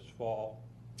this fall,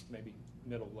 maybe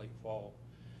middle, late fall,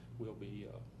 we'll be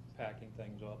packing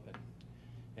things up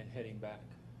and heading back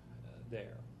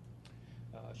there.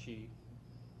 She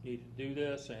needed to do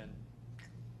this, and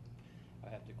I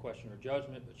had to question her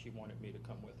judgment, but she wanted me to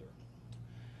come with her.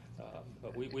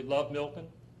 But we love Milton.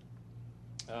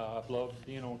 I've loved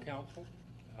being on council.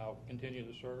 I'll continue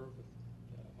to serve with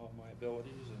all my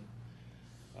abilities,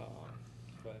 and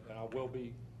I will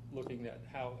be looking at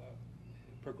how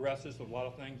it progresses, a lot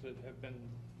of things that have been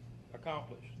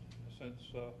accomplished since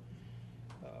we've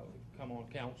come on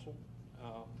council.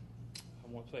 I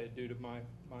won't say it due to my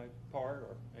part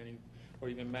or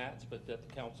even Matt's, but that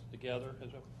the council together has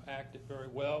acted very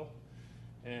well.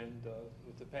 And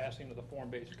with the passing of the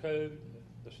form-based code,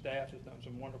 the staff has done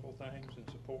some wonderful things in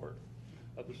support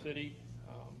of the city.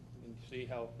 And you see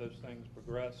how those things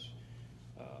progress.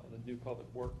 The new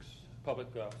public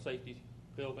safety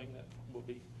building that will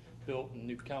be built, and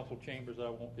new council chambers that I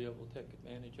won't be able to take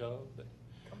advantage of, but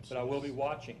I will be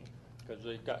watching because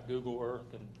they've got Google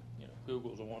Earth, and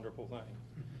Google's a wonderful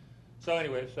thing. So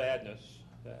anyway, sadness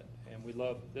and we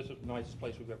love, this is the nicest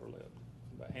place we've ever lived,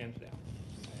 but hands down.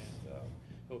 And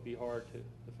it'll be hard to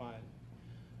find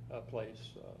a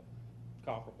place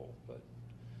comparable, but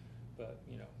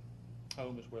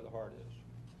home is where the heart is.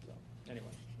 So anyway.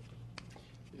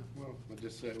 Yeah, well, I'll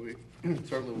just say we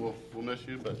certainly will miss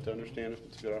you, but understand if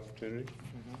it's a good opportunity.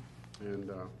 And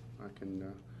I can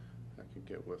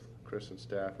get with Chris and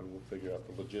staff, and we'll figure out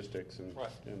the logistics and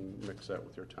mix that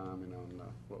with your timing on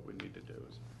what we need to do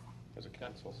as a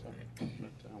council. So,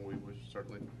 but, we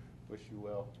certainly wish you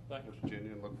well,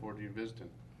 Virginia, and look forward to you visiting.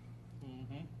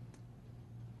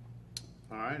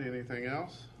 All right, anything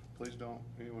else? Please don't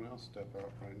anyone else step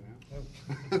out right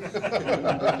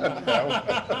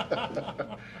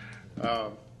now.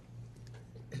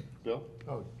 Bill?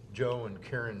 Oh, Joe and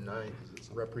Karen Knight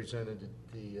represented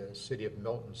the city of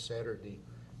Milton Saturday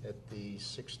at the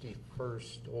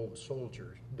 61st Old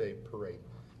Soldier Day Parade.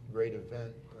 Great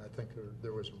event. I think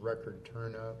there was a record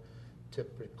turnout,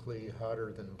 typically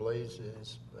hotter than Blaze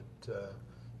is, but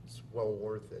it's well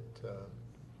worth it. A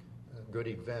good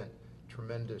event.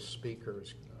 Tremendous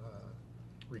speakers.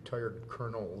 Retired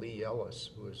Colonel Lee Ellis,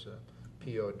 who was a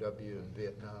POW in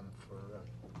Vietnam for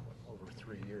over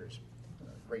 3 years.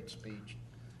 Great speech,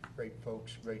 great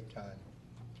folks, great time,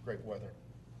 great weather.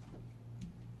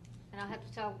 And I'll have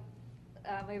to tell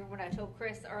everyone, I told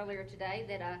Chris earlier today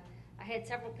that I had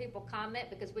several people comment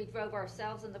because we drove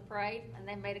ourselves in the parade, and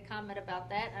they made a comment about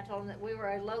that. And I told them that we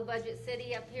were a low-budget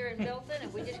city up here in Milton,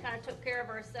 and we just kind of took care of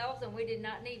ourselves, and we did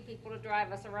not need people to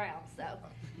drive us around. So.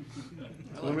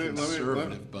 I like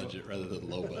conservative budget rather than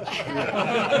low budget.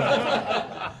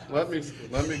 Let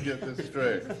me get this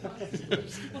straight. I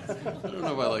don't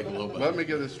know if I like low budget. Let me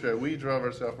get this straight. We drove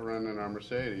ourselves around in our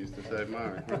Mercedes to save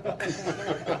money.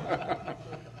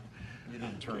 You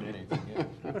didn't turn anything in.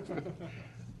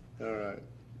 All right.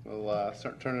 We'll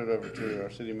turn it over to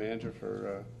our city manager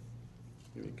for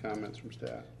any comments from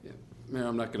staff. Yeah. Mayor,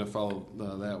 I'm not going to follow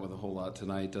that with a whole lot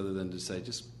tonight, other than to say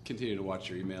just continue to watch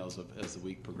your emails as the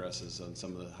week progresses on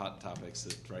some of the hot topics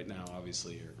that right now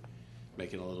obviously are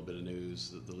making a little bit of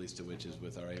news, the least of which is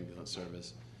with our ambulance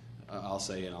service. I'll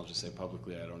say, and I'll just say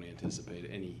publicly, I don't anticipate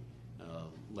any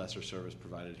lesser service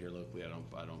provided here locally. I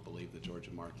don't believe the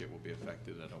Georgia market will be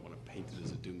affected. I don't want to paint it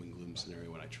as a doom and gloom scenario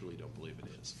when I truly don't believe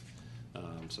it is.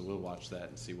 So we'll watch that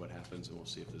and see what happens, and we'll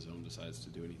see if the zone decides to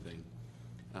do anything.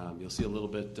 You'll see a little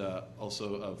bit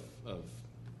also of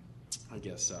I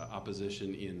guess,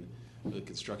 opposition in the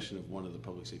construction of one of the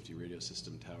public safety radio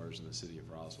system towers in the city of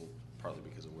Roswell, partly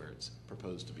because of where it's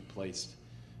proposed to be placed.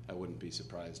 I wouldn't be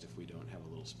surprised if we don't have a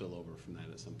little spillover from that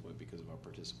at some point because of our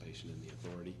participation in the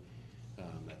authority.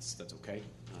 That's okay.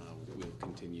 We'll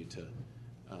continue to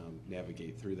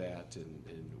navigate through that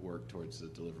and work towards the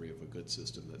delivery of a good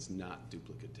system that's not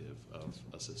duplicative of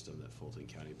a system that Fulton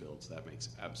County builds. That makes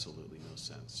absolutely no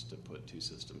sense to put two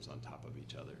systems on top of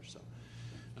each other. So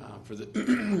for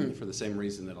the same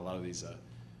reason that a lot of these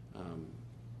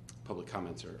public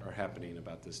comments are happening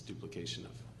about this duplication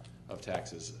of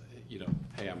taxes,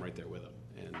 hey, I'm right there with them.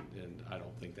 And I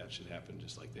don't think that should happen,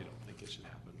 just like they don't think it should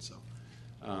happen. So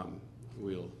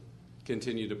we'll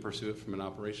continue to pursue it from an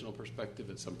operational perspective.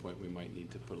 At some point, we might need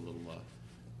to put a little,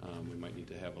 we might need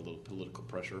to have a little political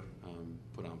pressure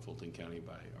put on Fulton County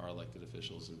by our elected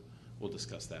officials, and we'll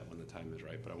discuss that when the time is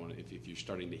right. But I want to, if you're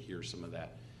starting to hear some of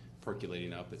that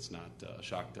percolating up, it's not a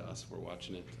shock to us. We're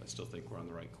watching it. I still think we're on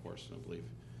the right course, and I believe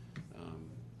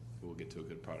we'll get to a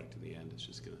good product in the end. It's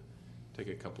just going to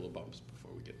take a couple of bumps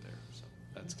before we get there. So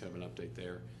that's kind of an update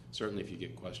there. Certainly, if you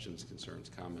get questions,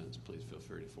 concerns, comments, please feel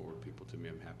free to forward people to me.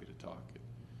 I'm happy to talk. And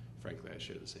frankly, I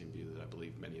share the same view that I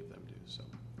believe many of them do. So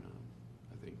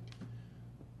I think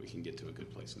we can get to a good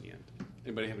place in the end.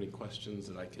 Anybody have any questions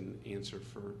that I can answer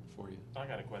for you? I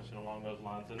got a question along those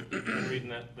lines. And reading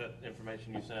that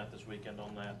information you sent out this weekend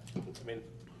on that, I mean,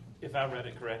 if I read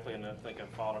it correctly, and I think I've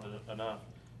followed it enough,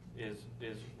 is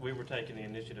we were taking the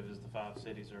initiative as the 5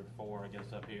 cities or 4, I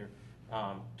guess, up here,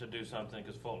 to do something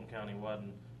because Fulton County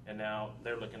wasn't and now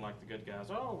they're looking like the good guys.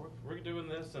 Oh, we're doing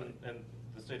this, and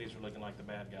the cities are looking like the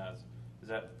bad guys. Is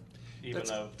that even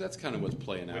though That's kind of what's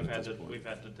playing out at this point. we've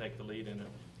had to take the lead in it?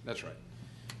 That's right.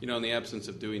 You know, in the absence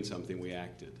of doing something, we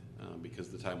acted because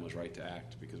the time was right to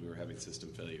act because we were having system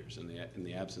failures. In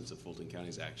the absence of Fulton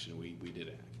County's action, we did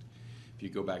act. If you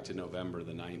go back to November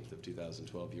the 9th of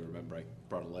 2012, you remember I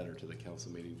brought a letter to the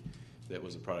council meeting that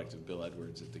was a product of Bill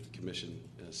Edwards at the commission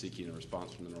seeking a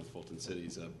response from the North Fulton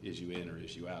cities of is you in or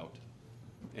is you out.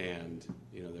 And,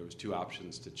 you know, there was two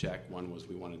options to check. One was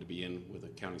we wanted to be in with a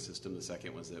county system. The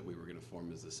second was that we were going to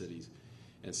form as the cities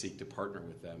and seek to partner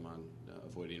with them on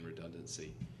avoiding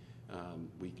redundancy.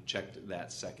 We checked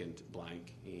that second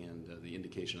blank, and the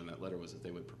indication on that letter was that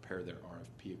they would prepare their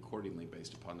RFP accordingly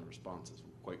based upon the responses.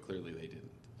 Quite clearly, they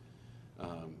didn't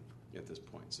at this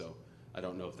point. So I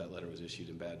don't know if that letter was issued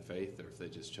in bad faith or if they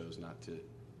just chose not to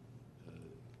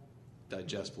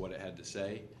digest what it had to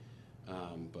say.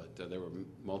 But there were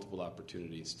multiple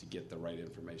opportunities to get the right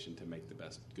information to make the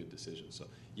best good decision. So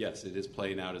yes, it is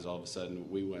playing out as all of a sudden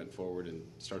we went forward and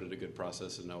started a good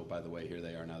process, and oh, by the way, here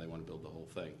they are now. They want to build the whole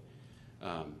thing.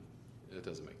 It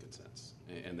doesn't make good sense,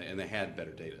 and they had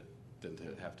better data than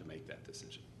to have to make that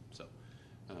decision. So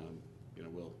you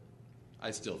know,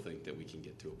 I still think that we can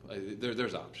get to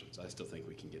there's options. I still think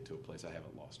we can get to a place. I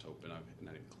haven't lost hope, and I'm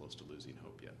not even close to losing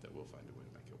hope yet that we'll find a way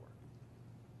to make it work.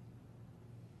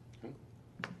 Okay.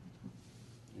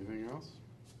 Anything else?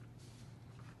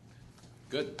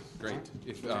 Good, great.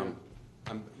 If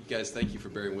guys, thank you for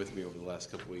bearing with me over the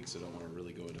last couple of weeks. I don't want to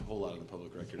really go into a whole lot of the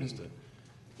public record as to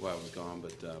why I was gone,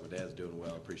 but my dad's doing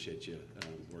well. I appreciate you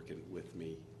working with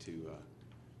me to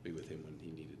be with him when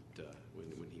he needed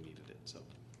when he needed it. So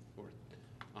we're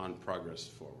on progress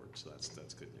forward. So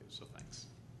that's good news. So thanks.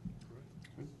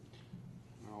 Okay.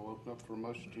 I'll open up for a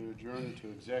motion to adjourn into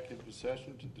executive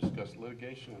session to discuss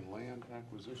litigation and land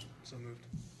acquisition. So moved.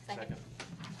 Second.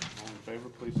 All in favor,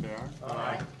 please say aye.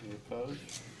 Aye. Any opposed?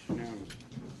 It's unanimous.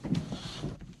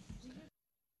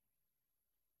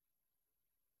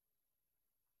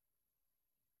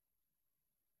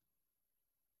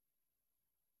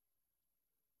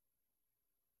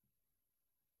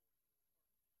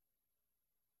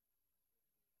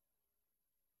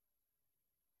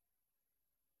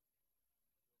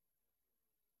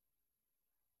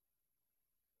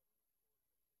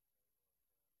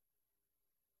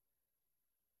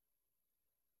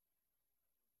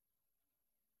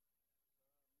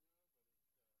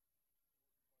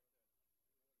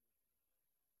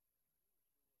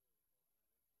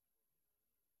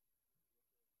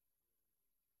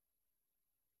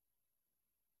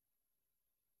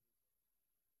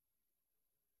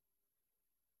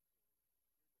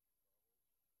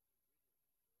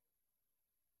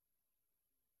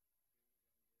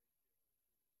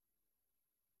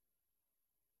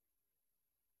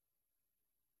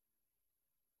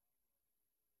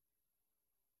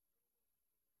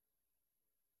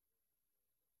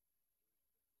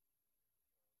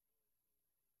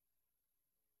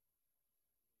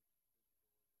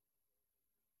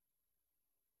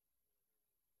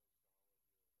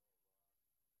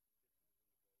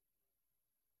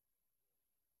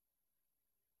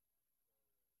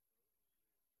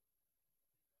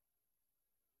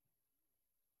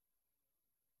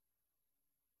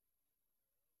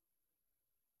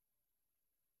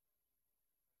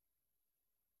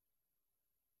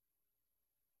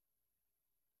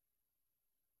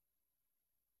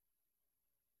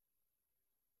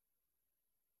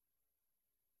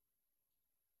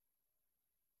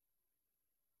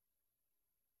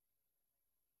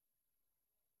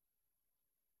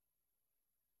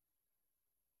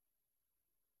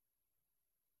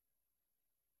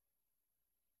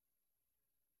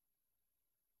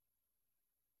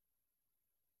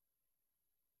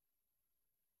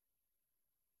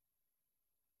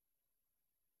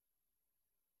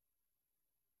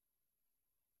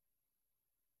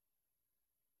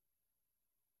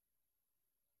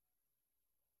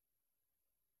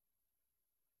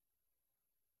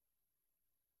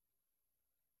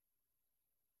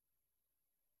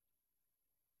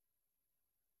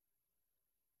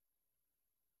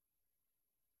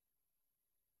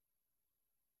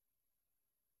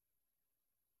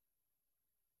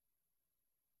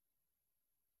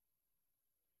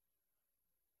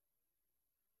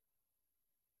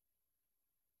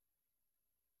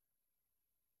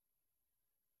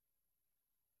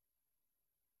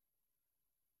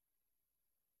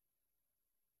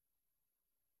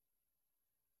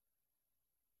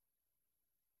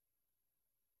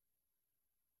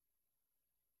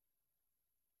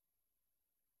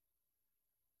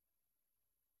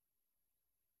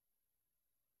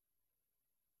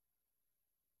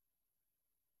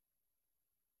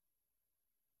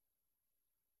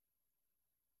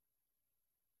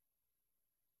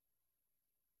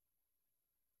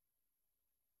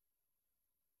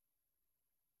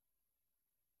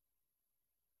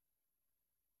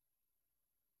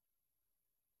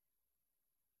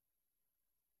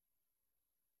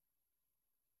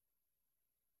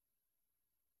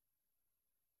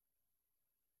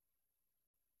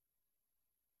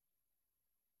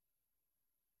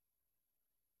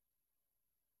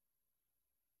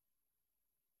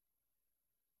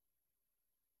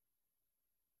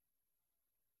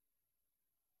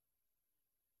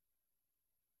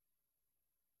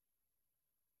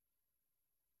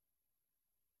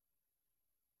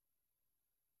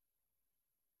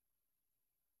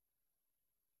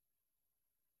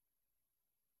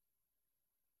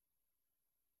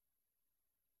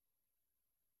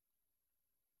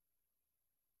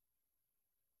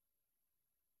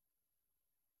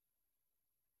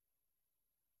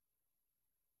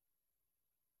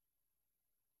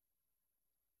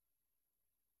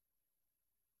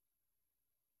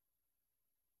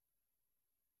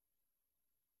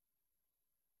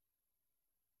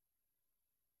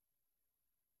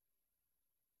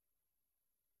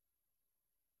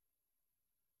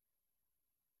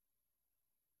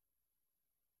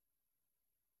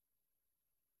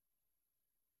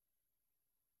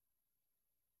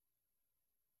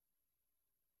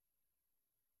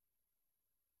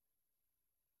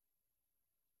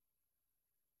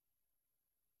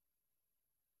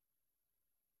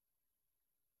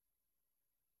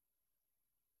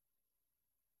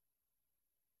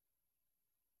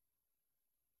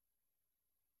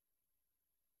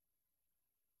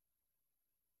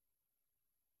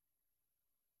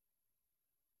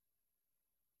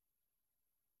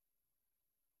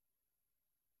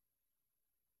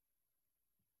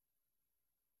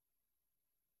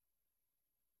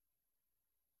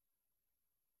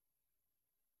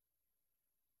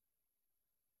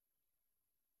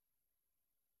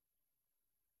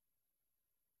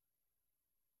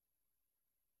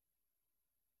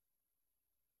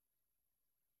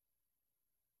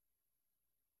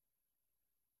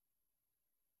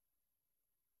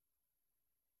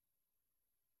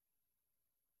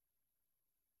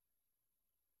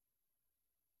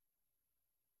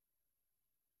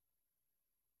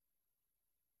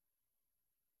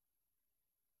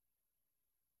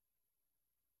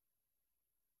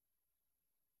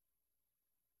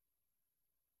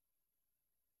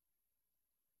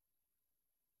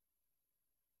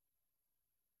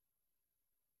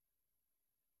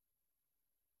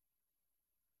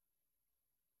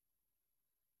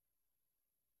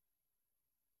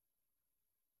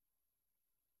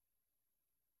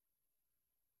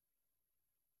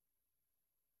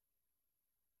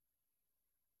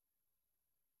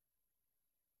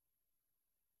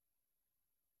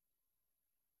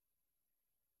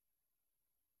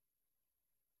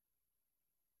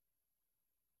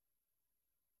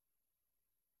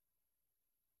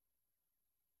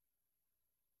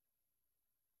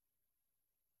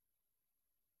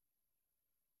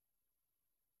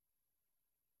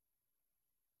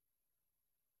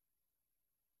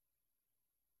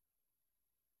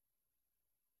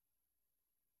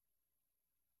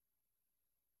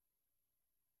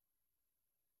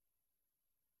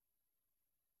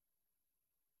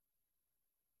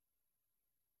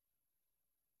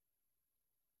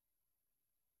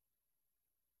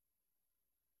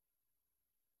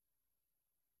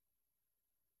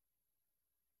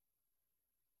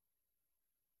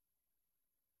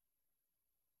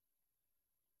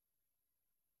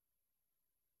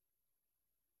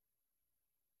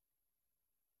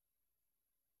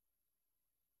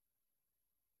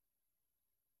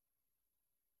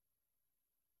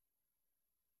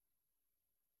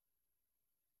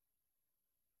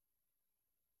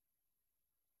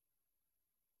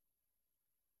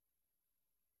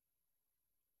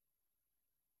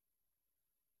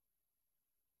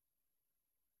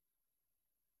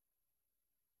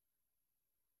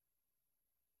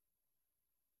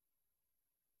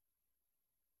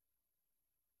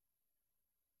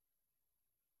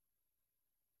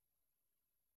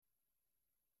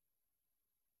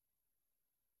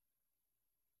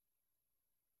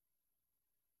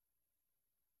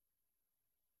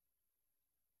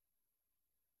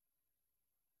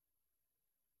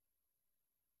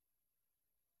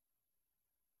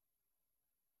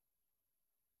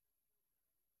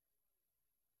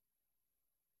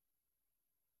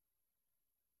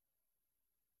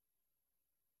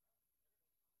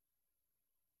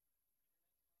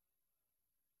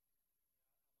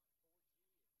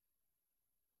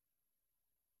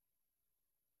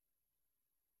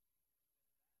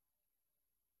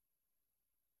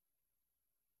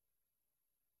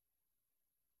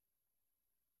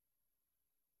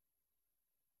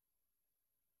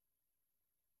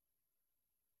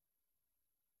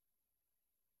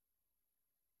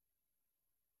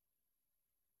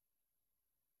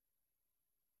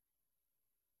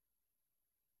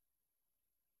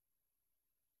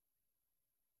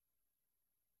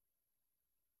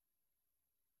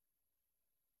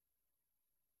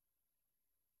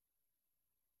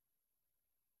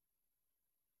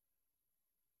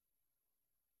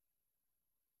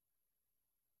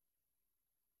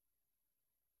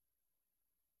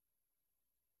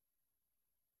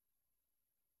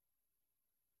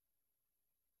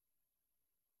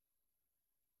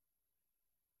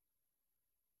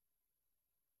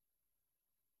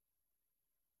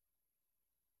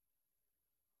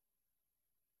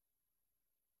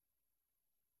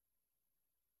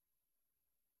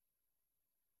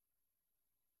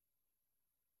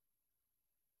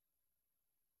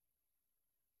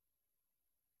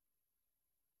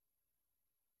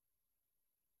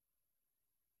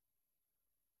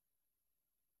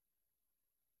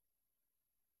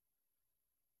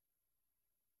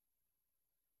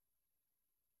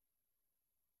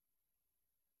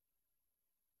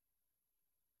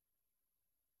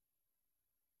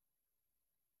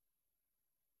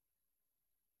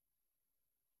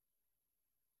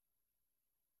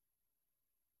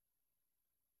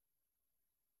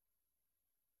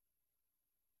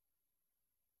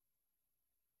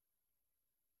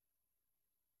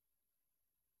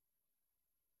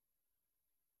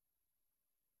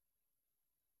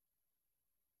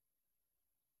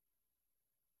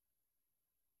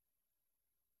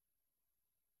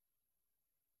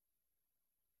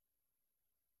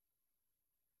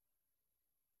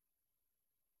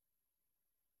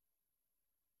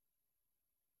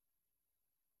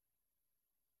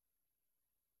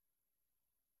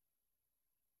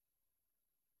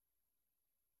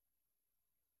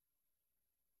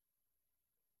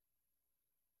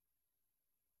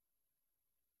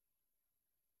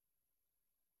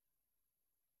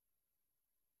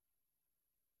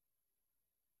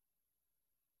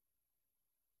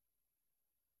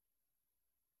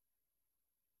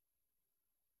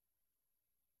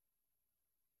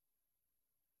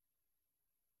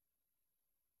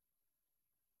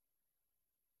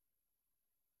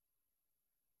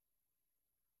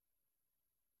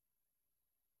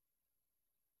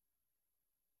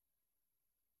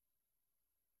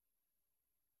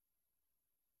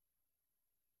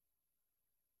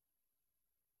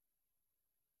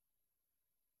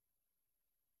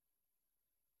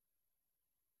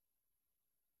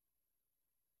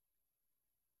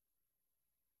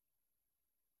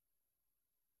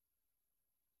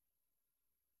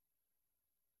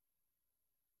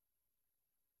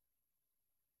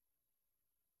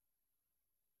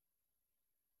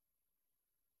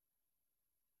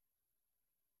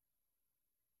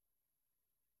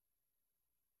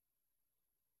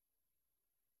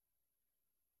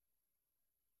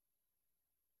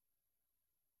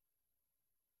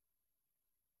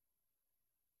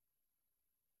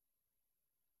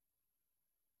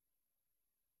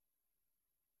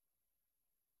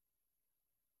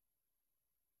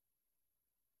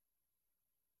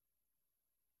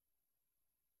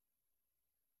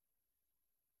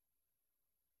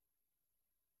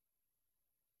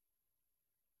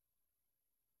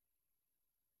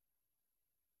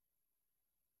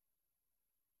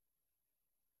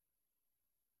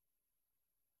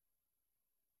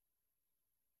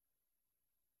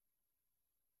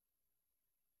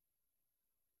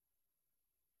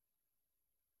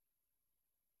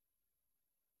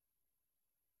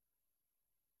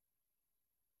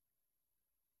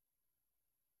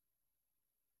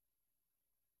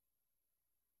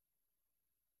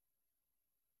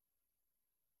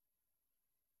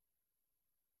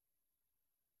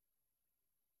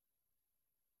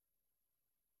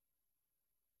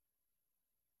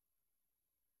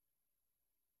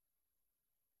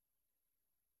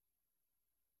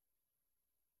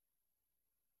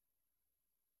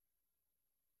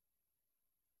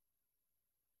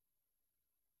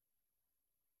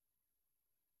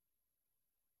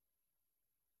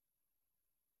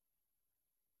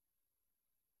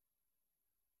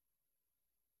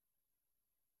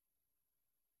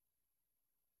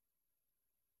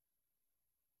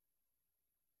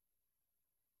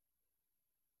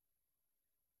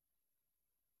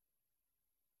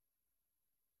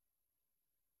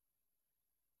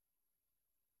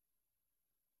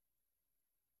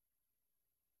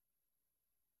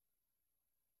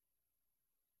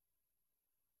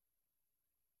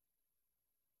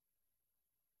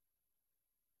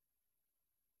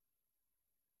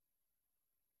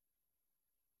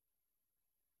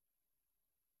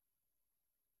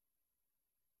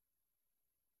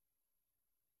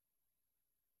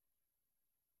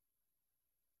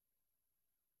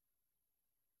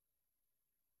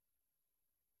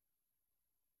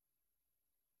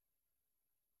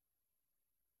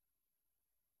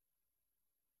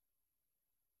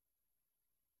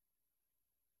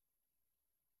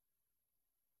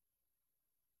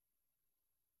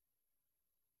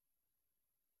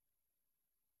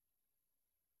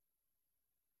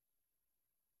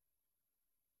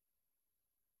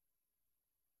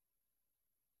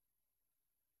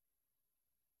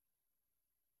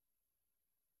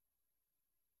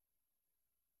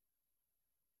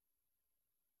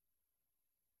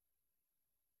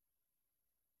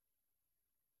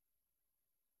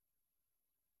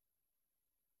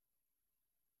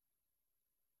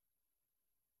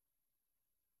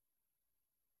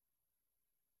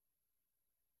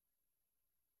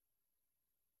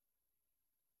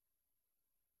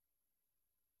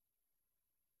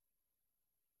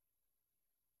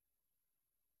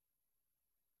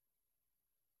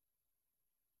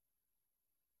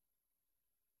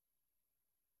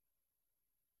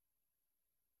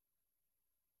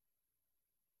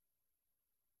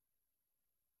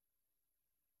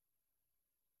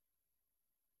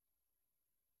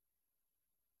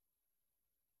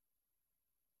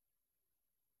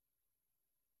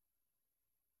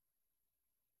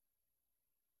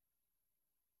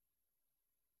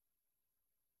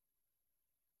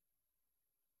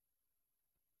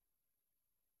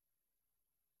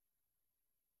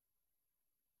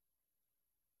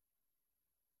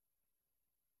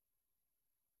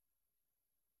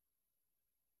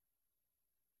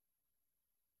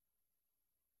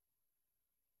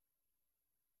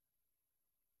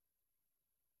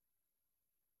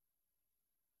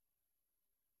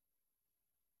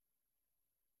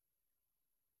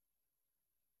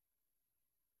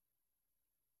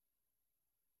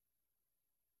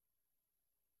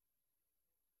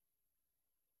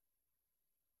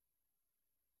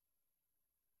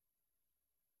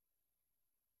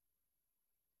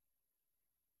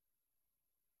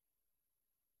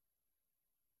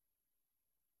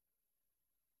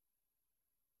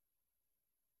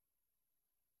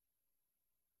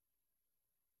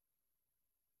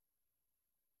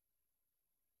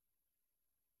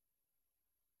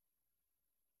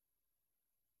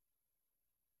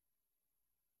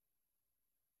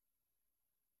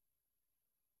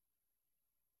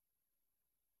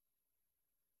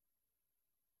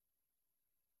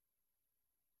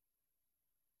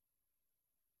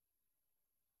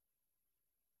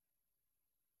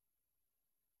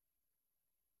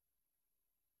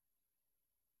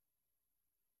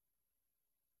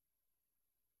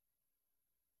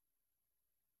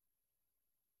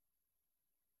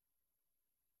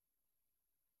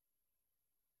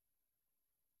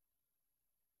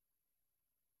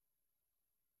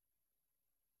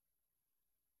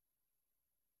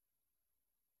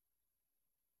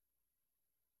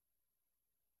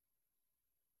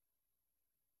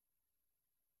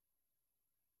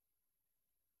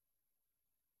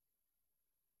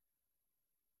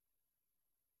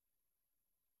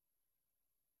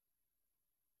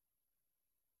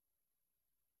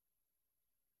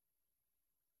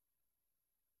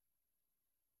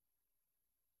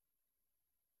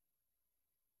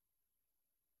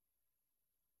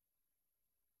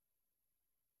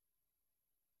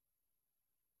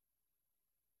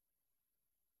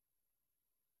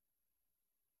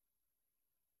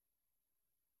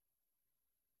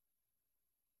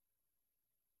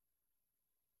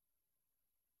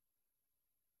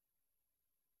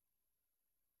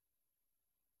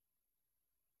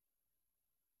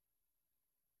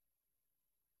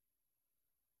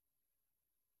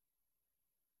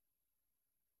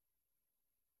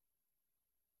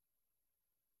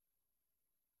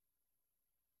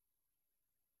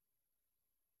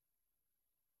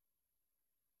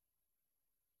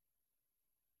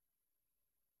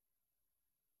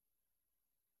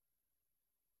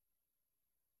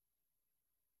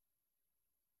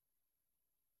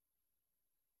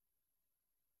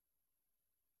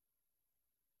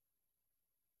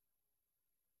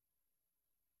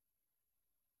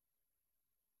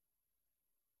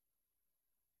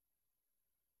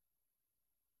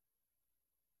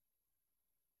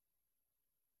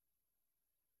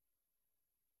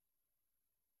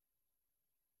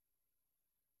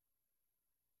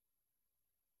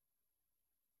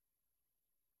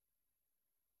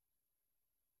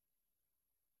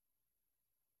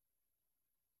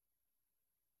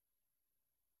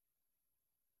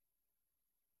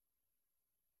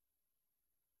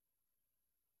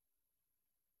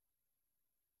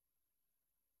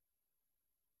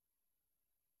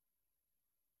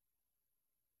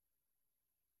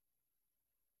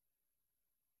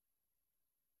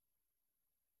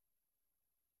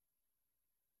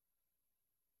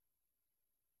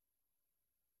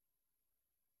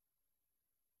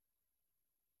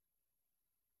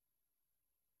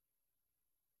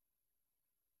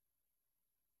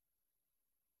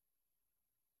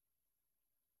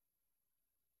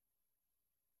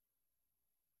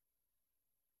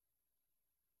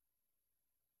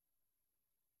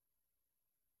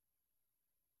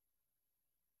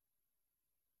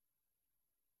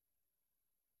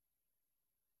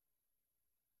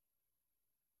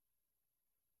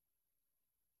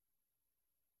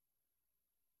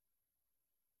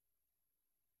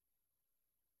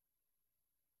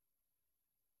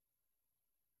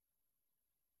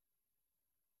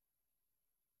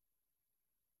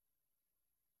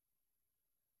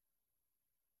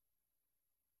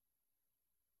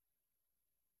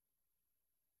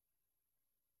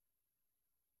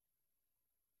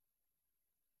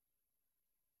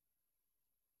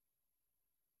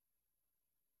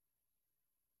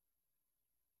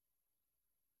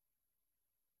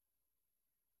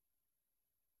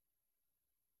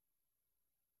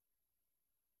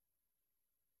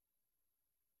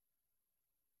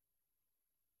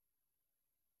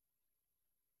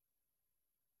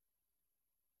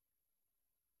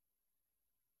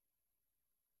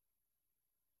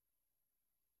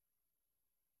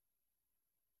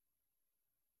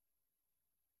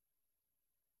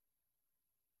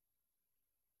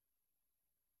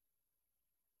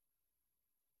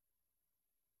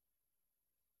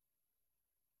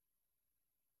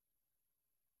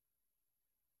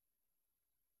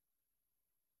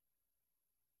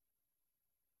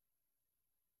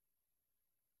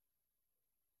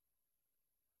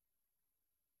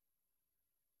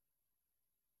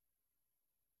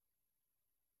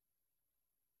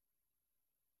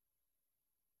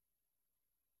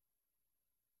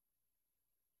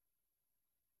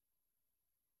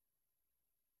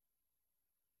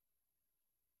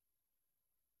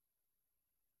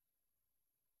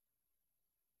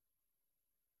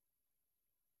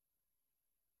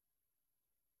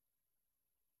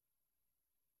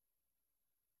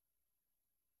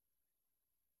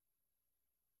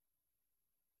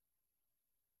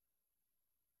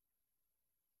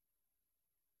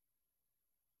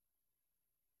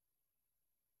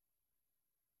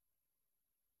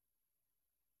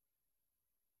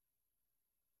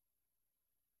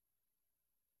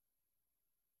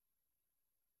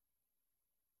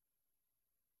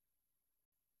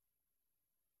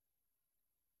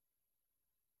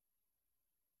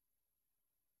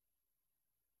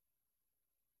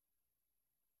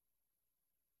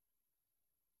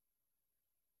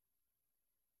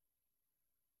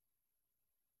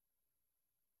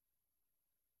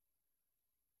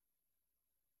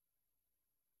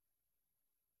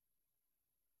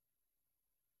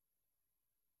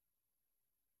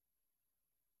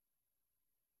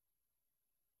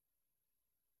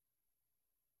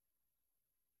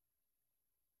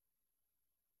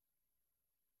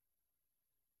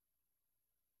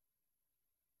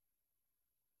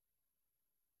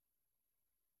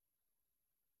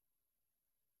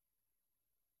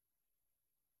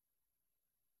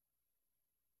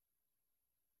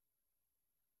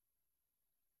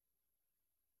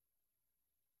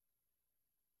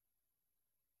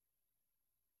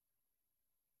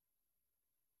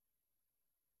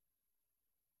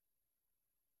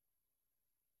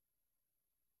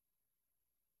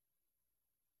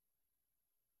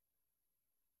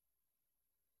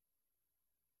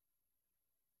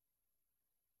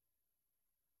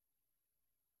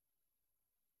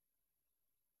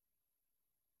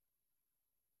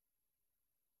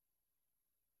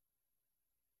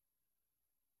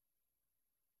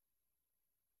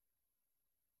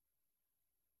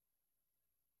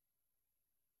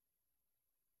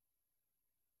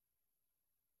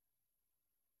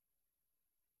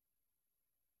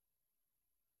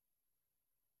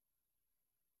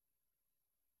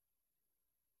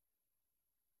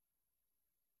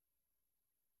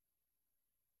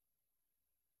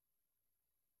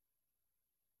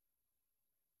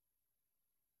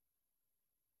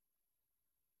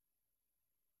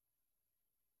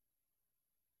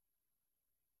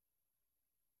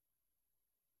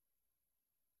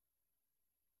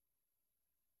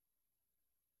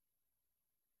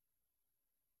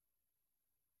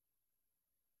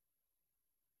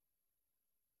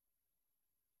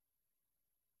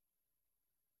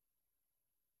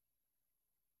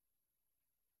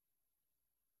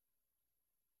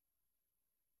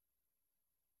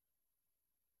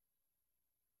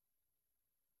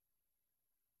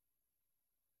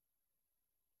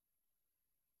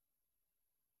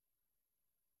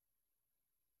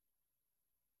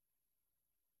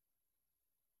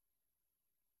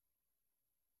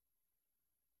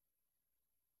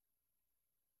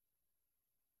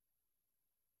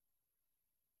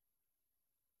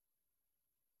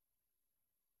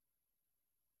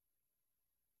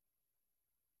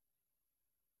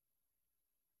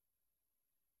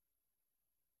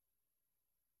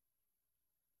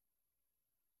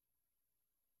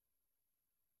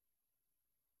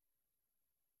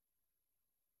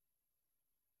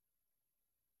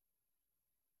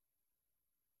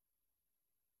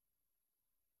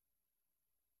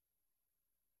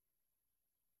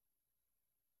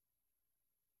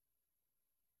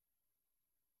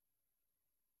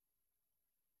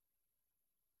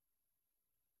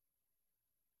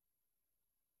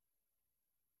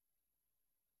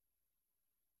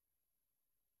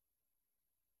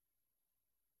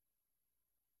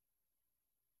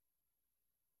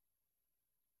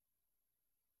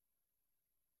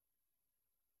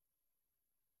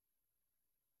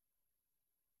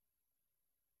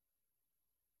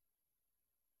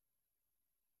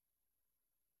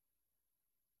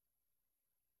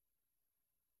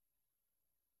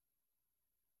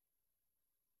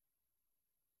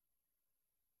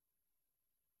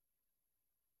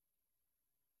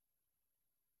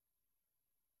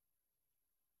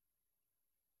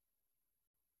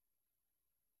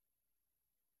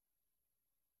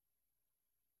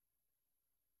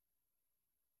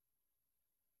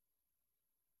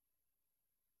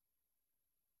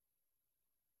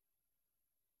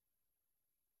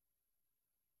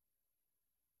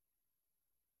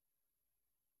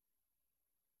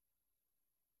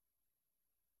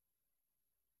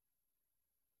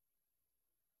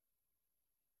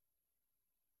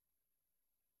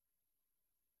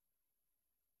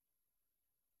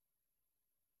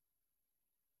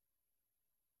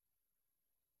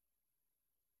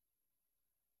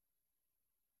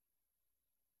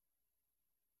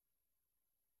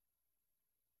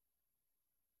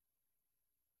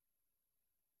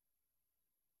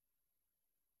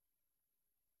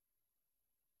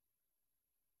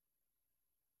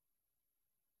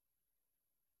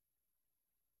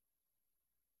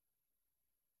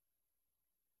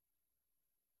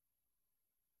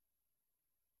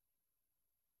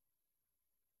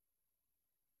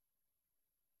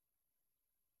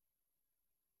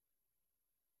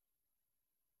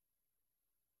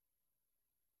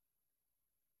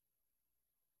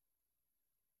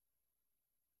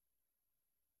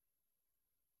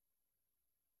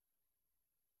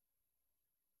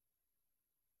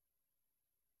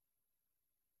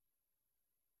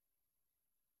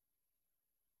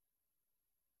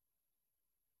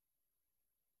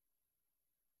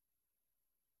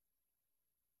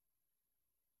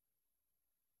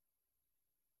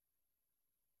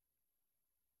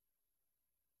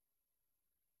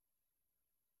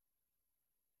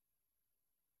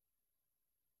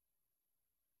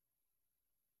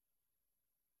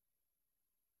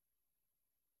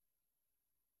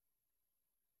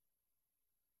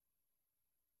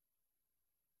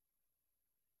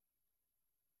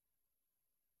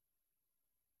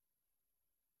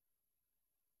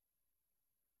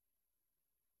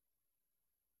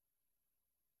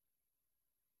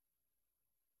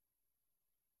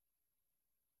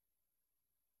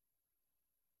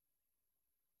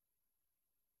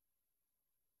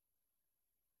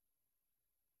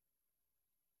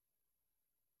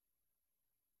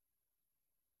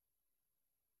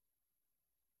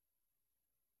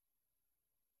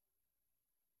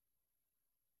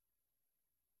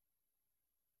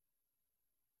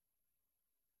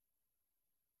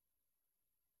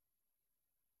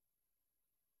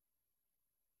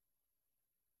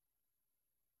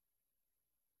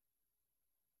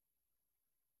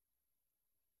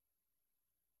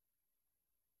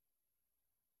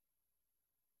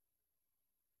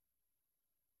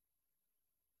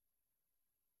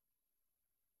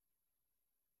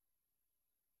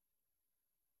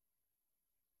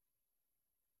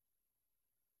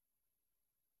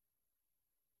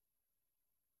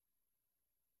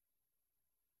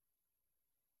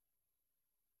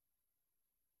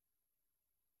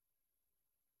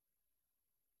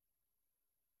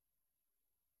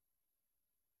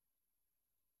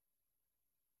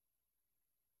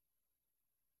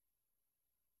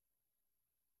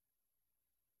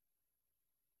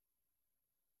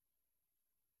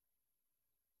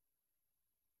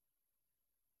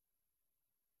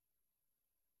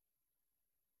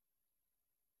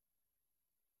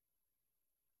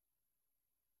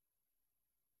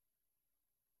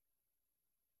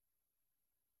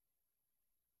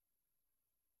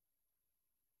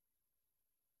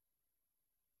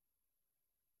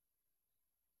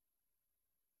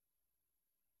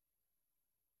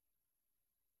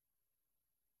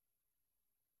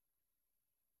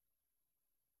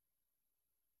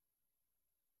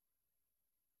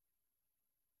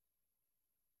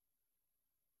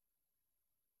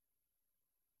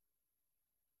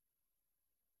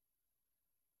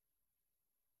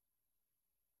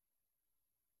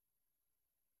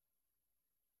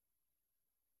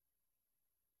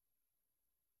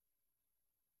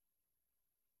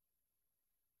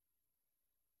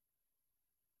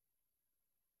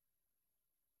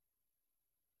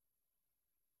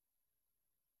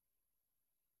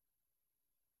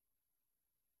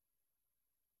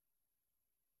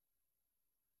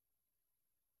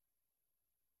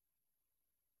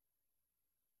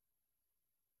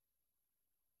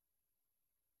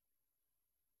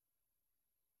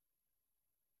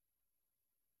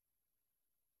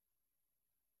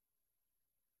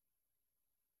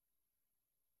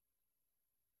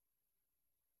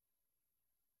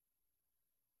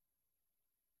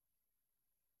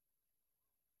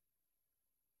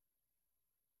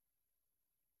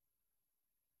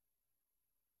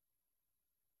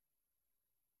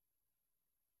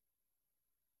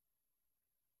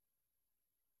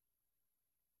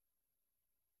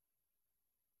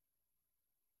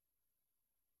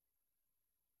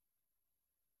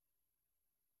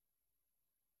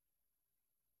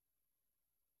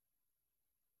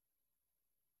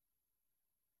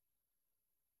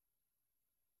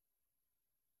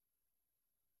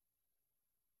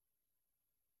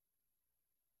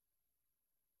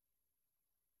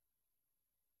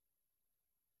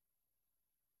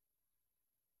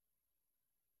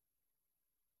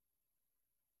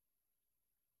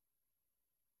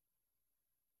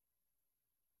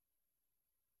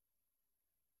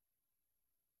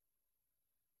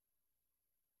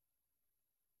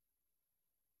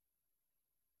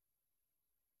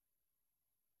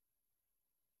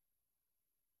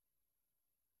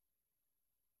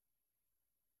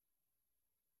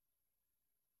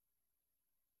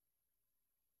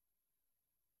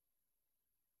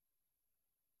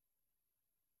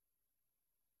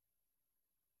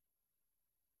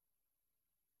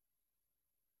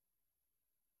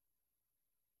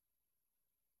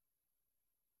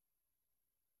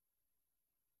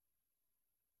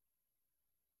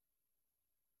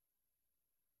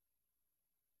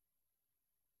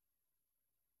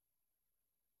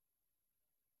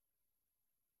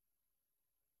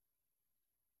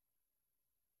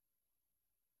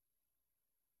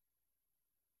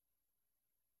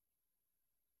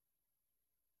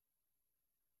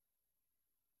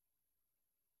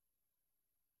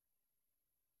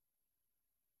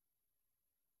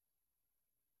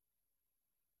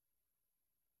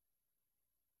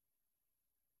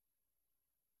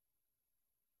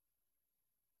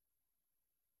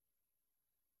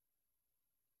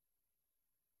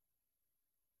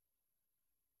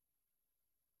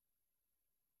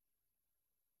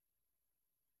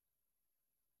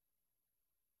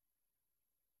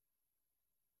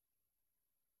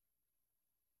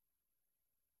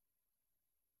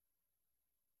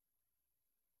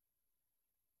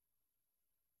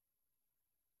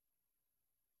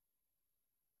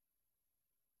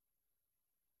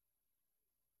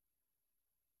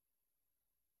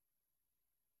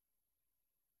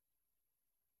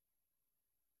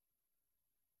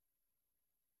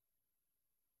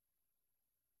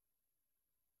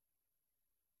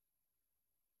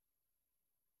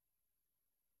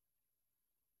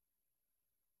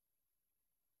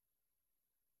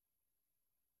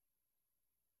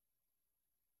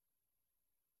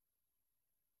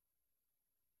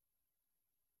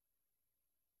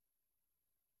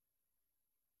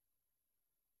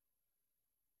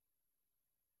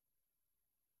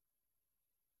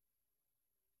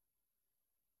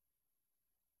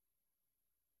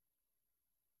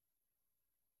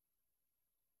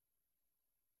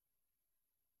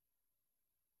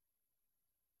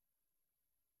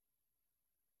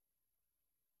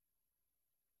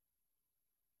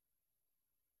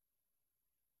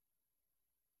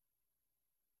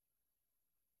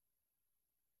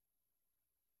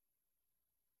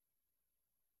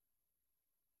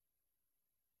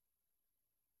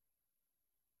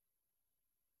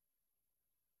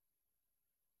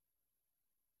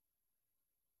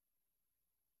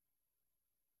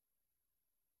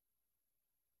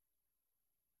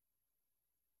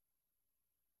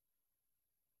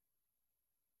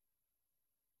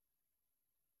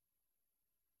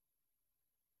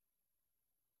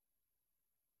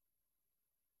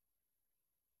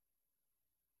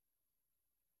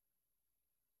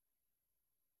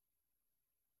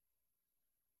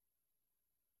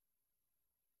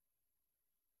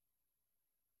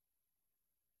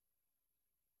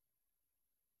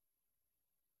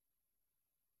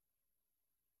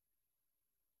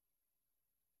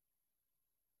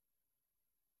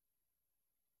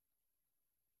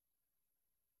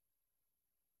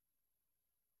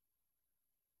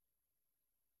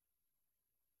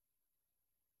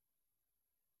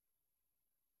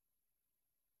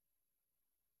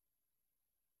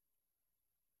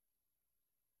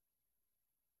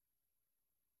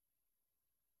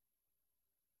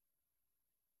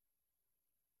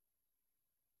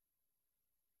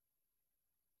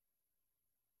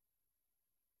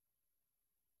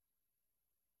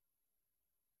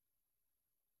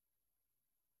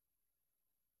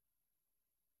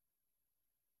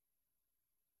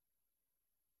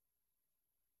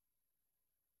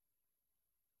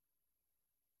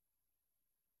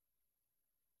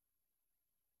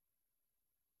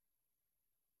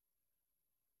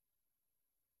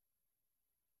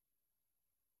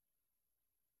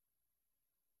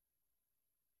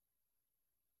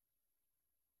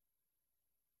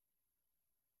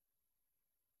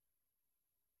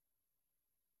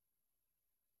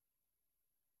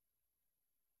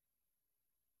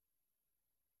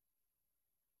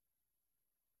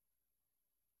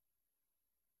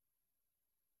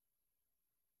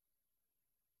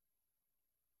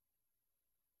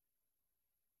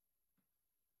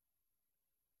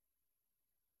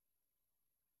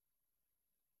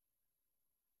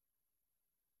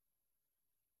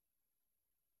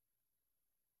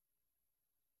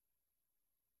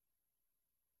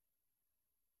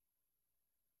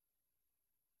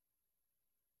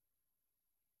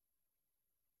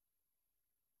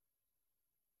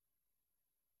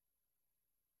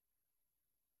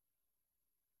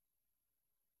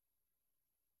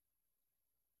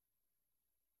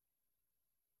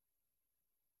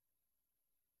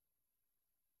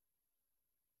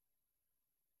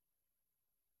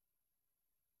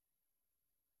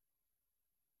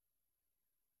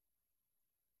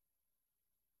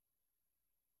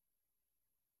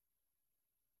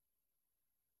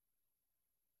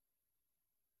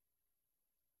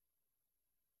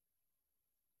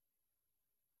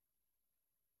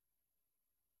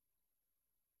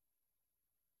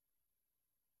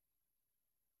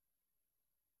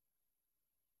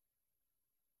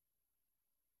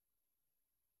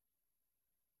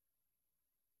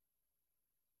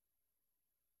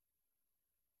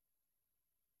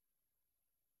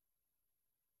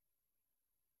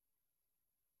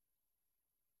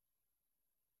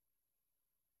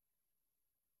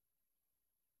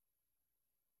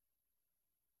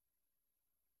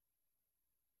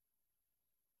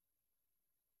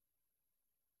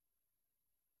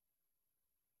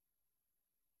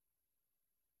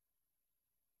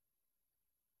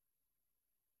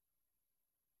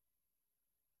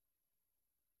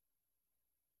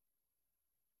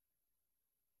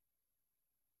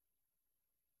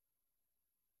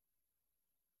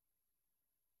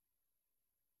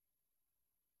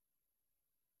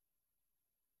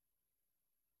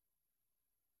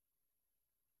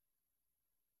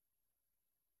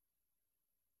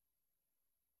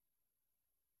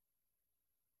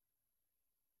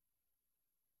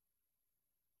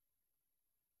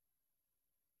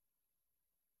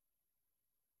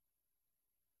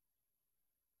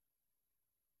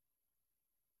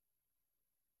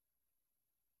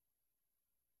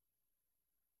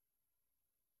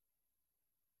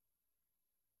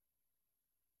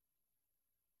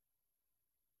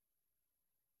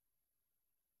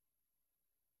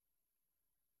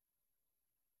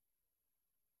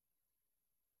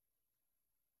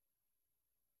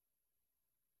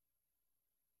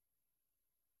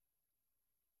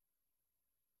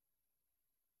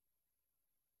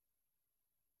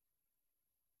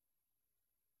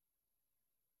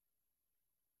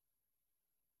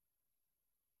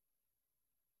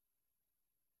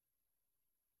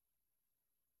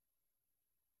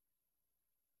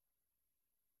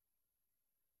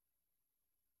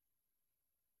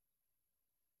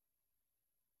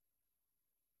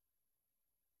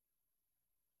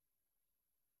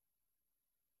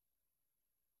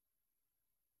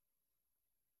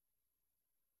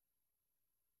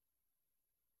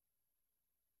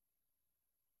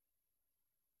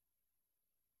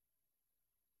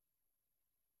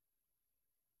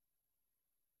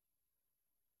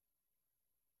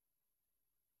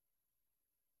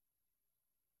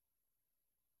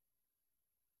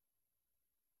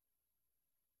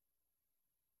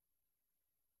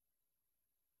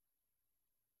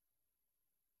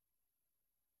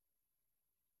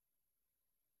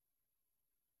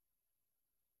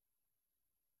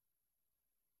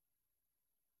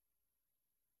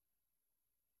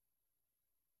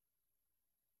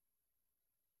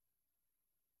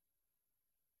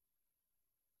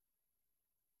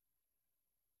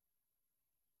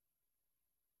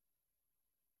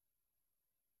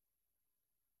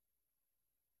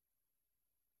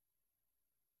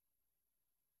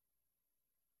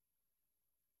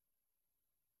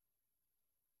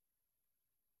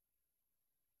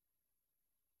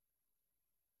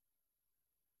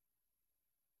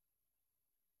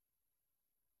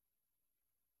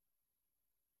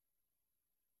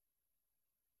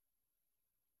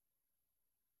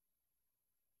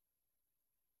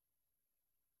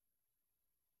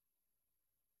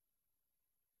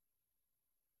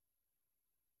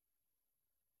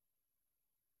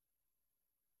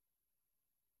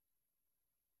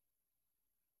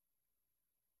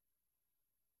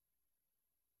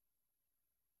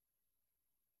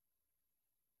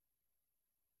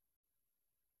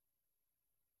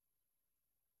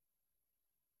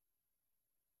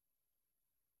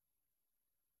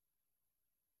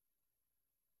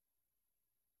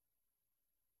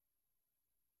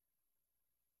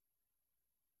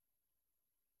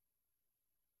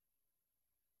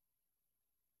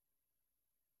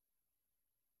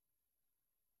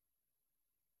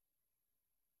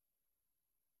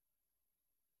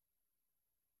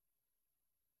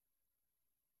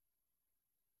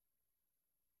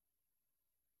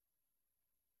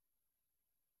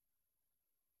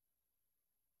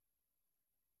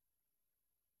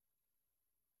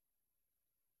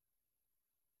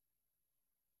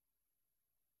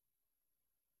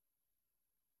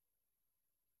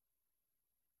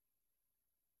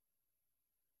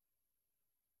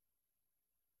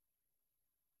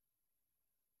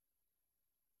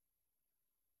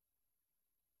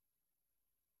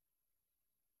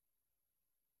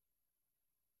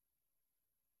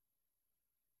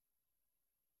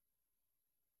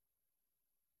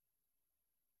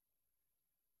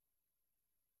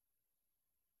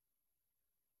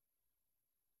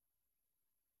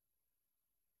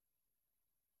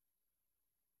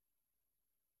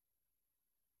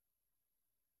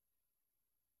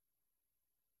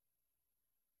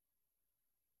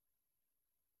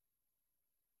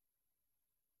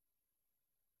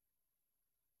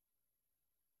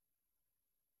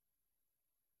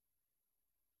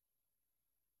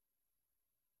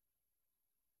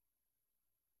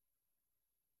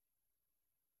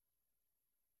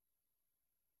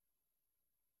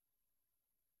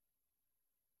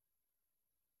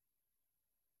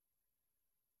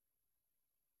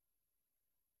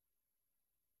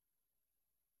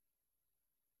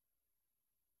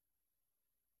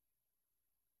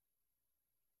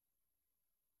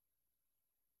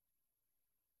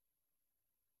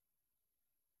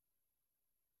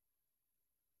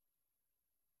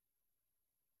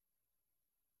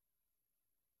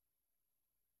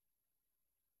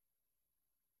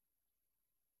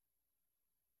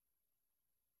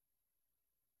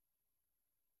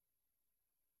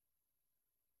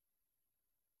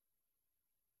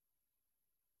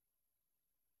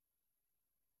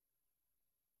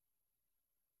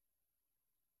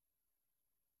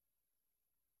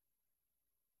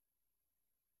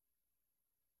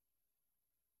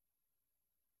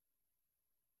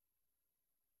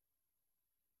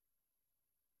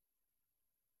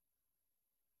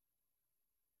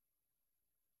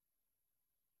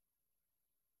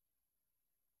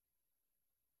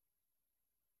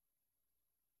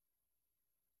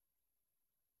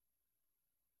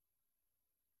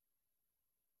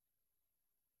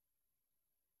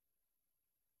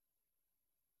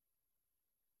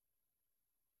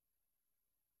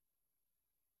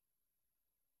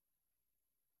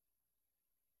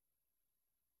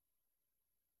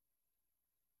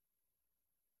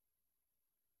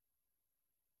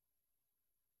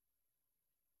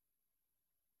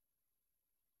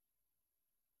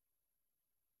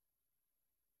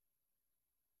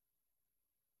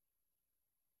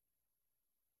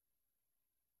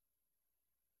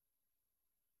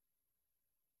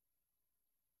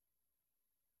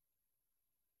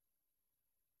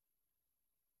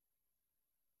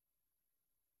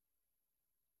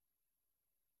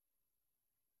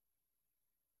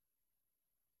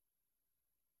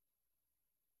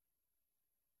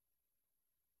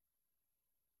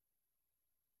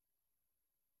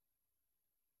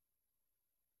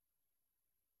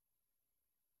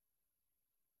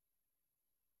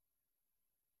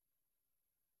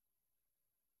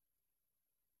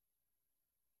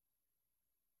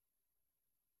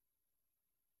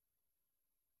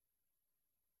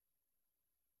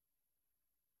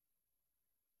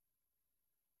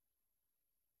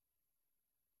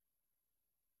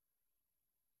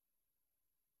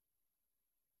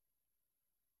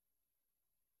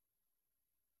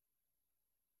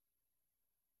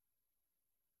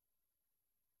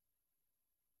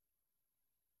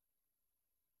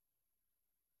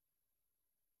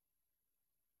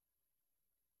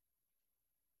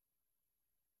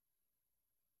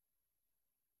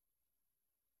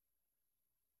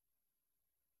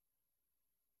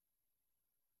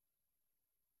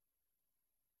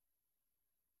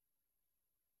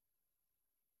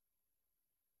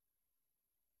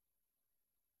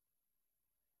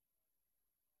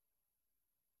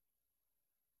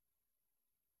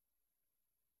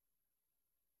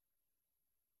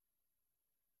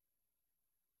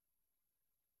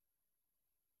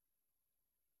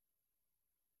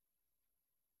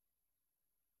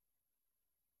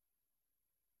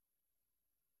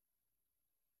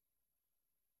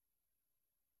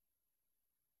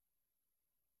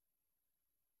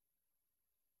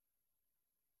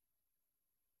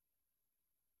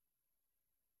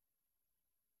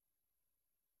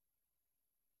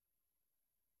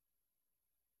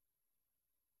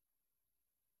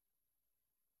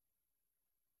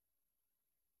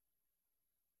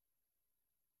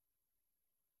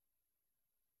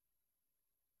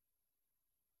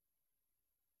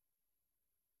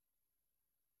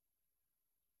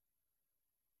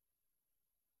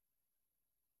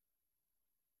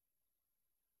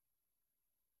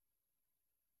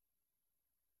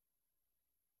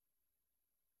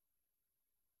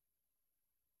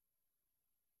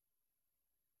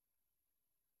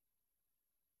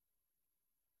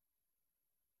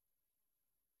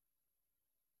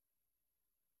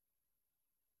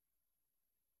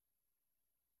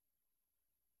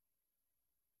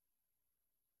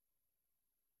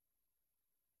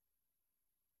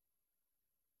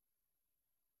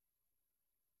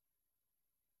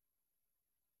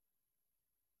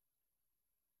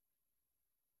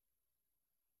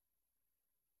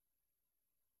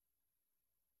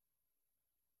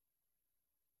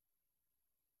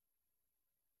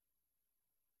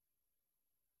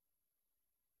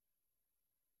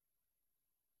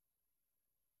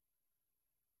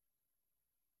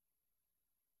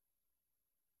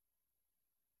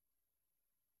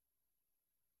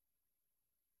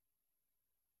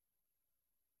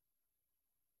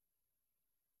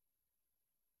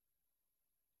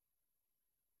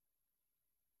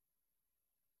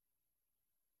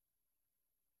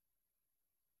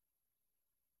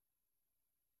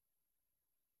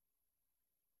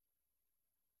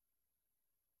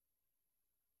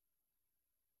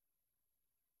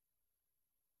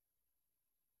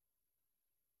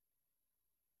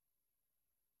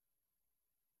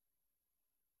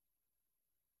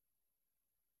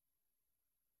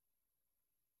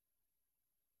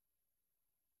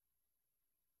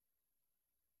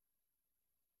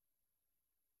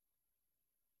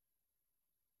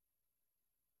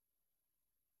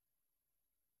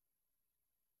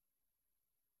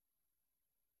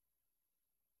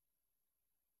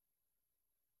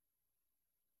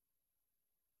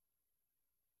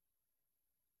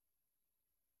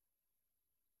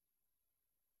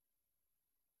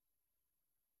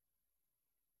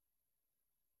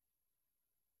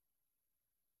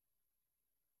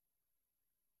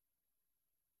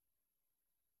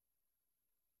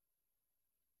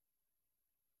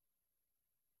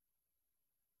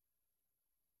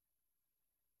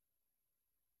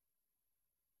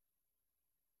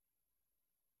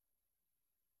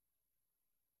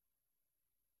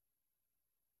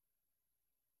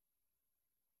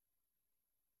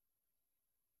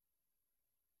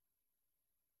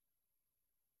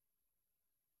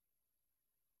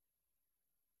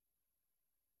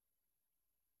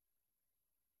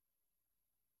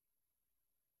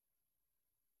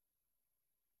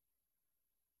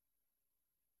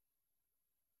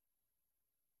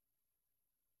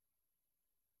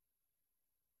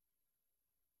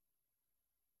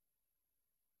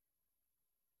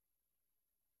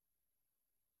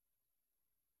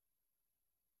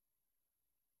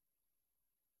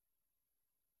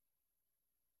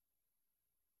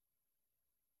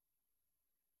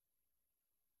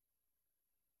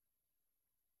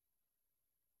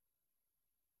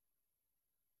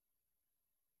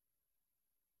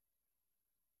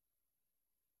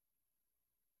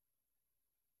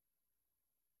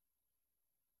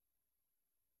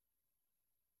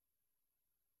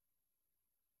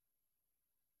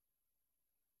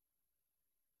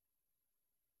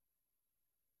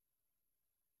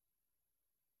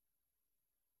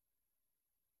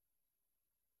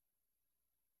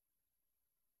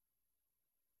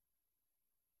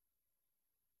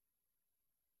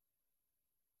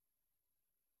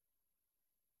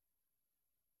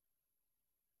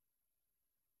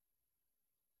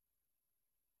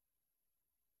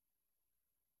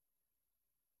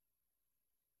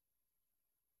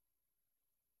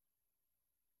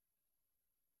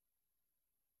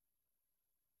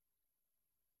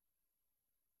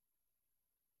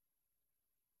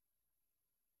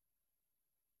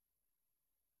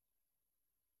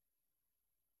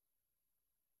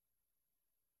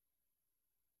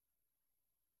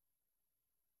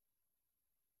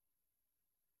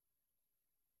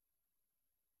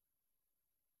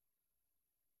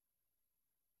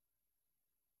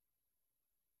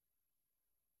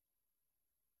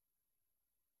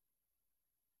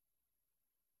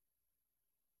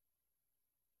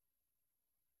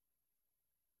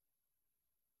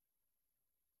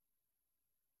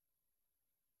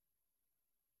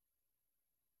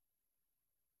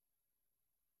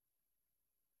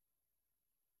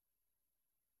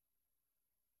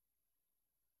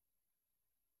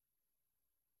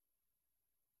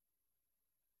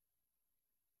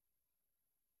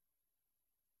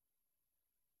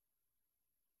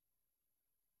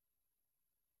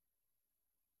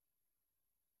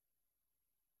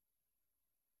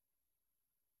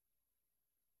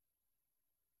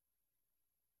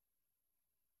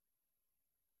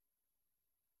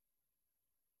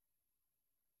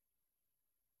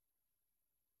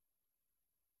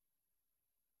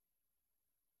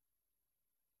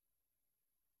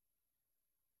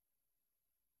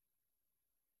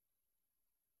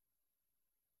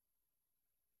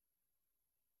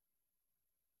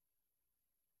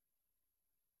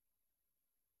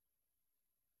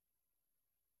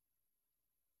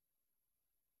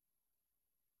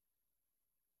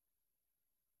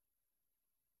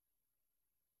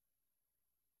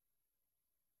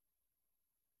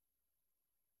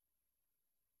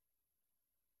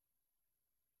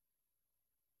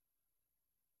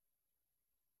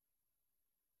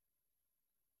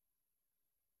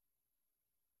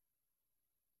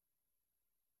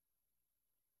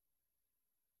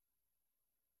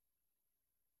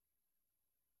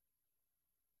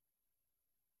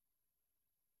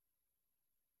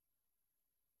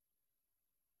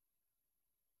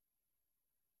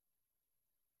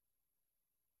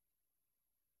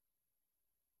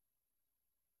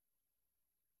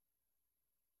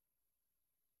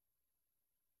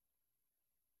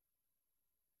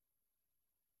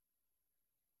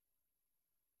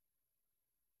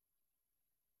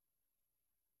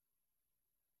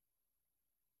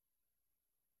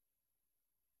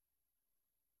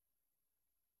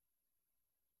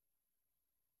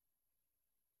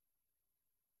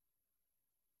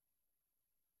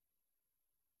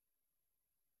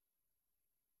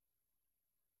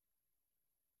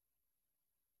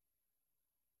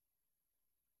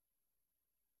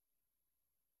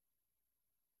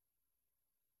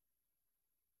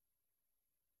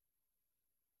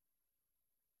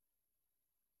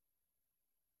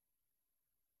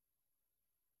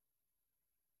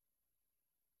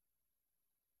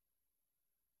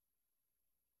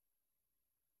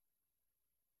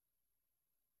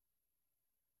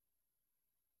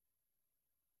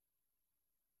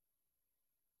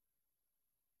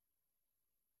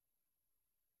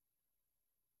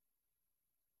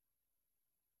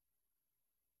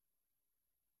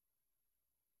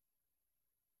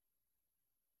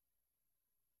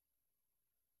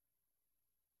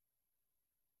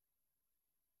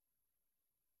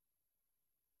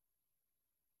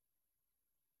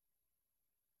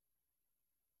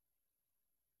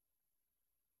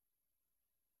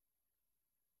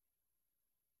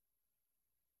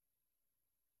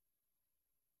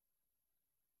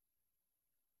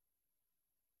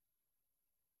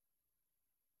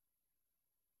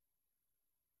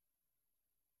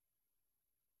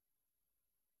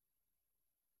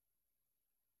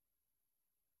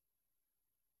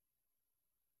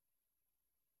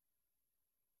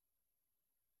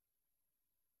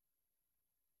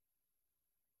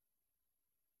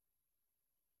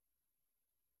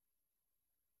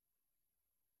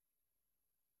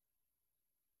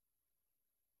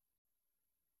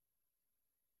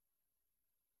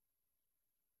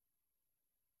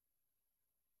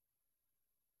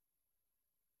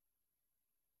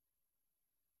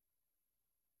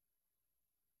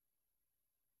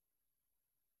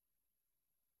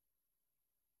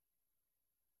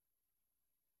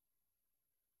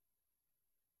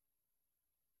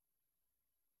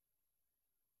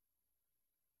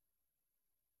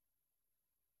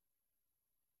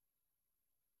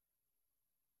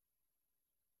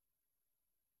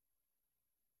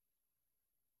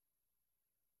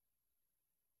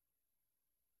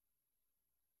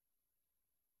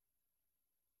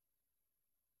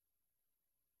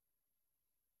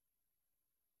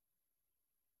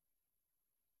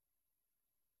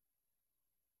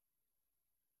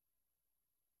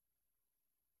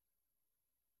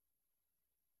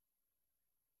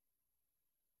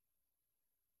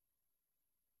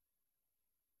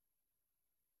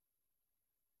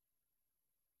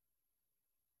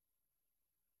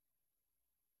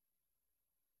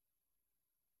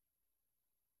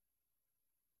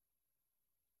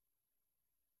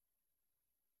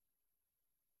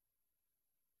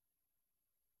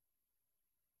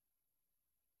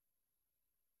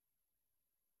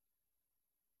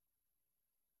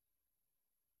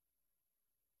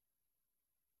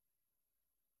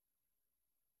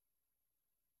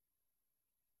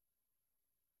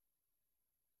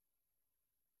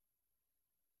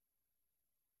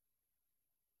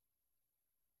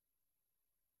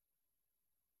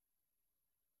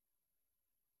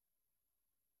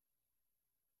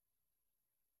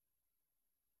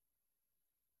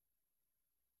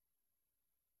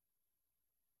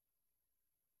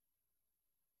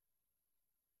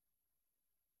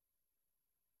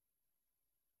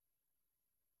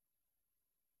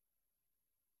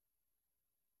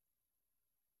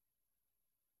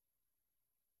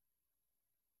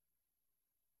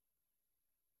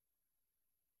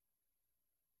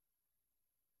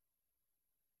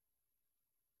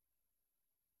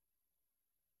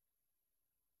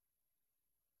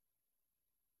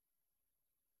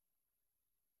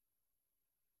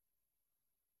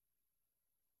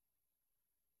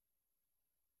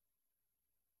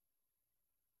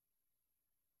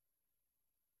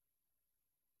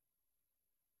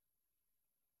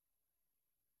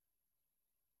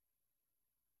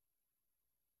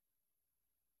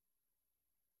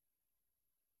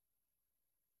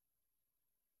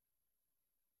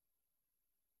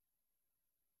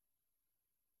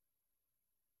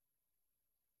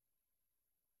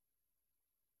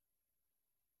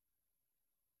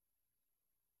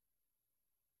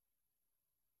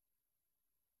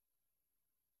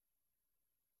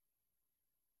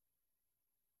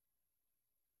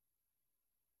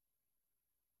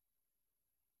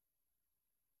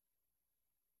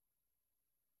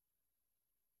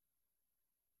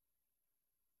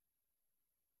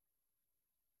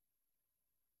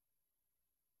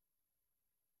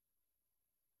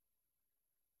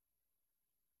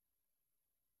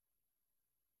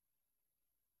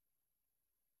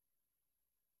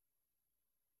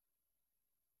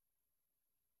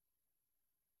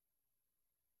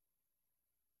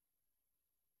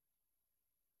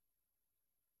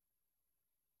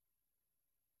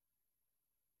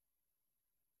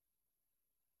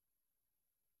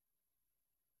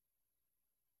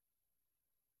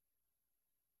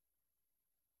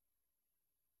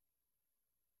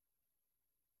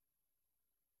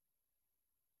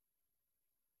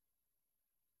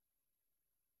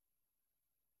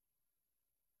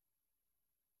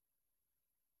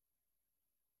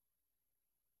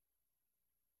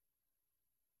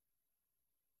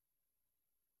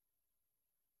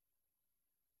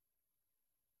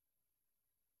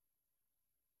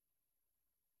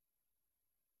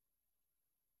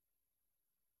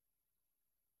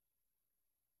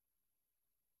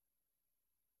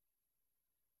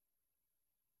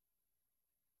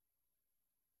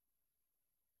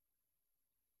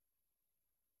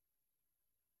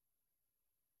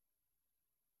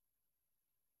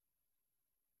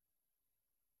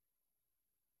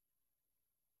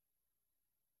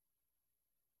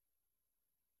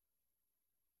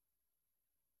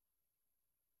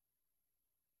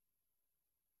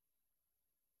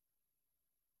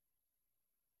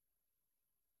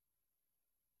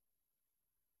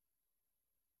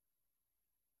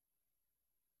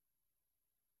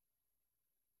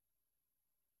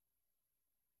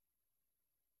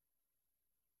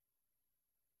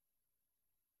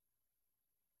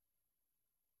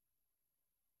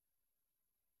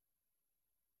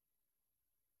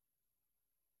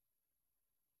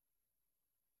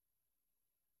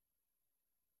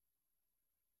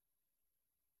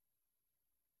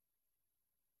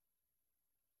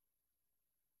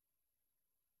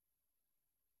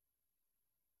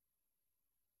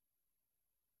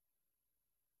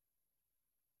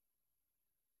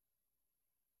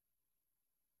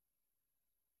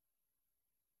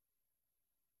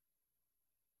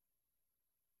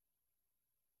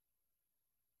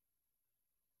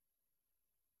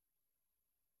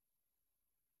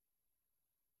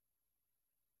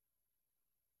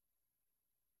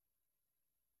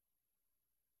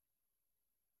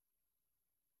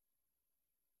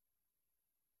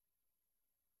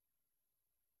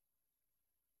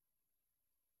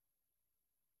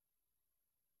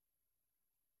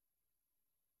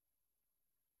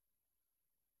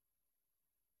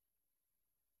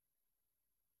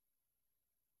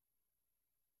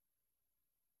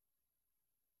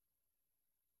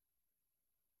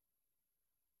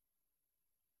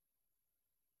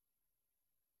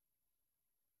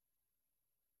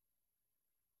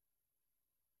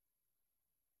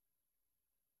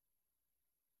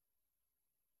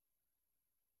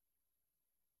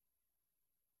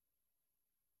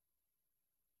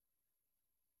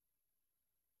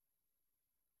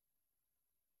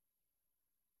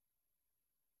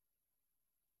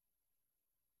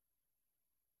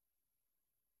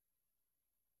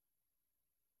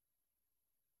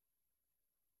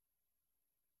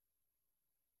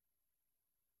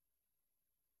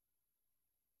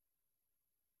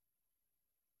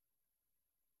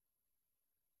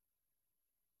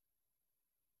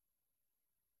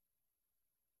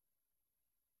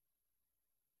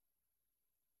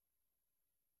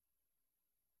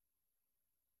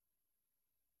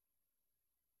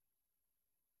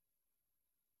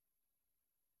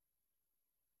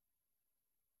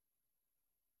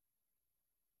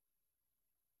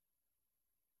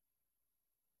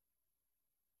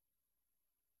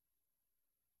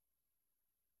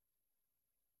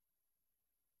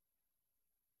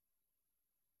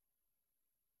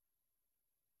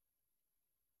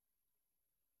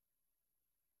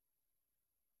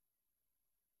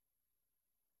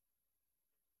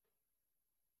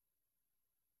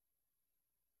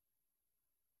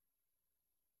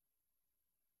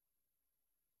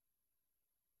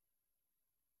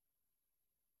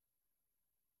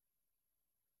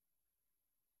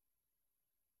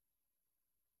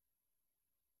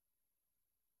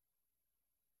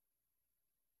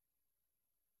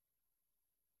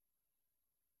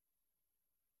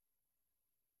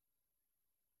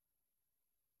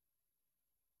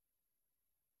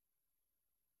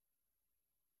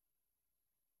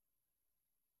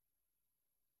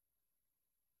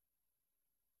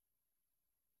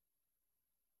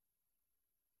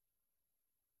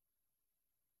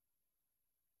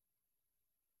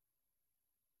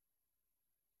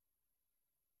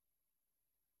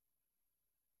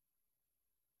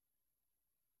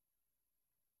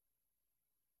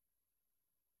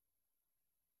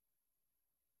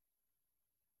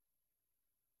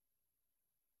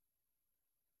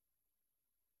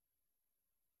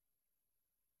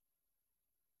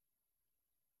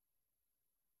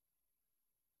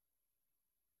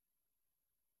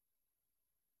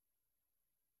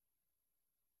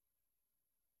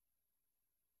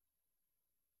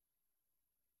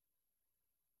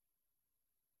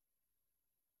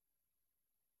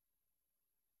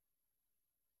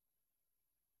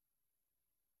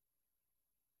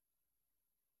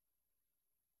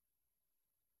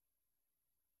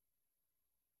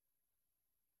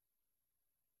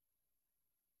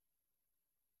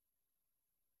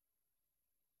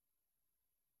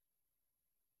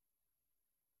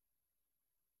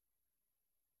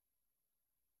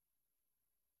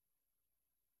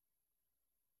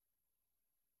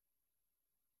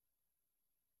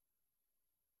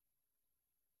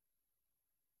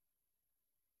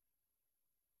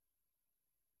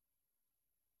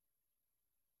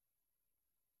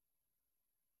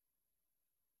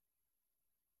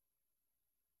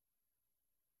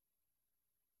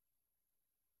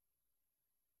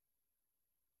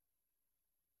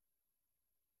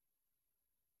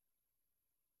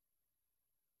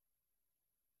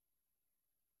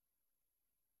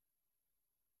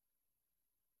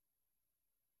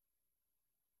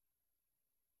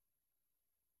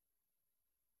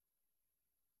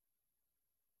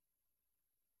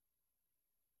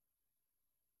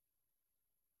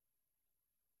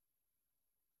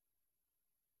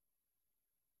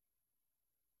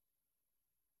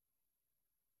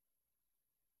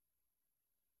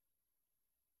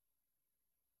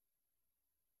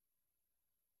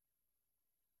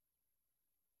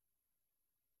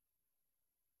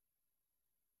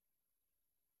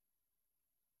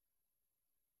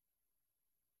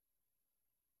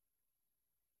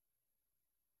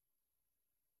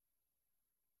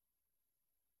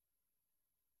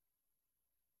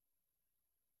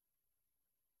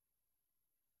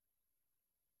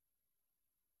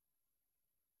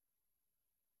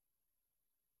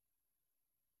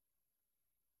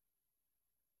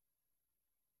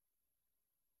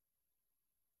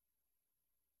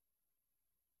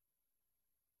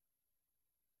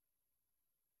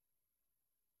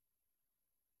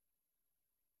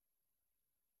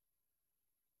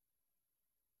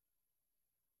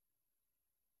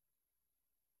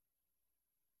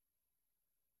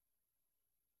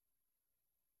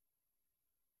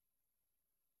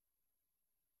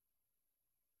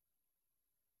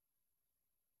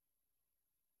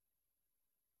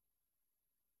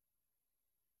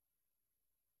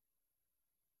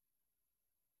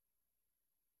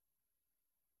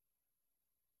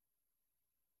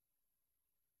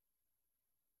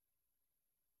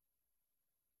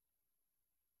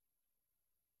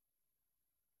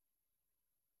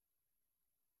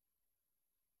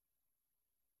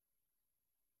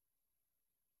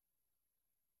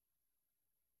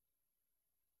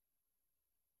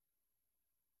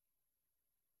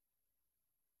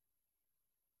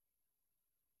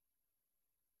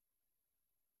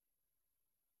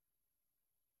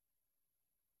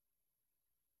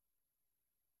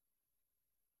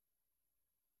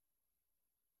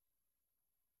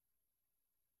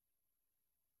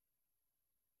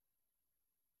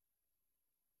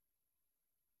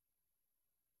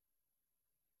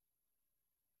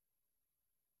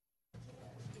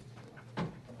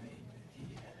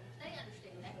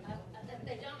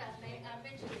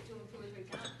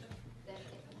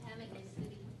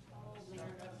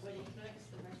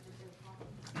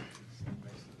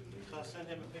 I sent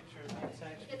him a picture of Max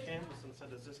Action Canvas and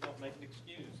said, does this not make an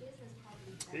excuse?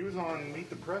 He was on Meet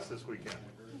the Press this weekend.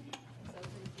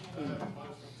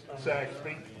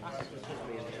 Saxby.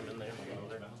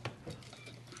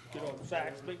 Get on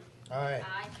Saxby. Aye.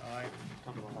 Aye.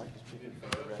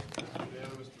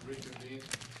 Unanimous to reconvene.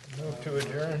 Move to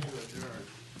adjourn.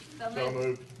 So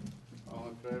moved. All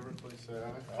in favor, please say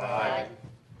aye. Aye.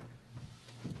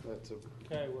 That's a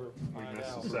Okay, We we're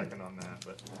missed a second on that,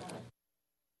 but.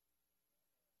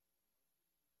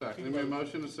 second. Give me a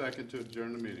motion, a second to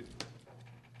adjourn the meeting.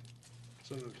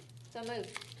 So moved. So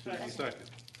moved. Who's the second?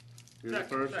 You're the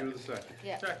first, you're the second.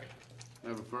 Yeah. Second. I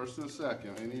have a first and a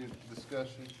second. Any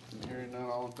discussion? Hearing none,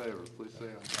 all in favor, please say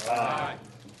aye. Aye.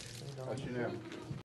 That's unanimous.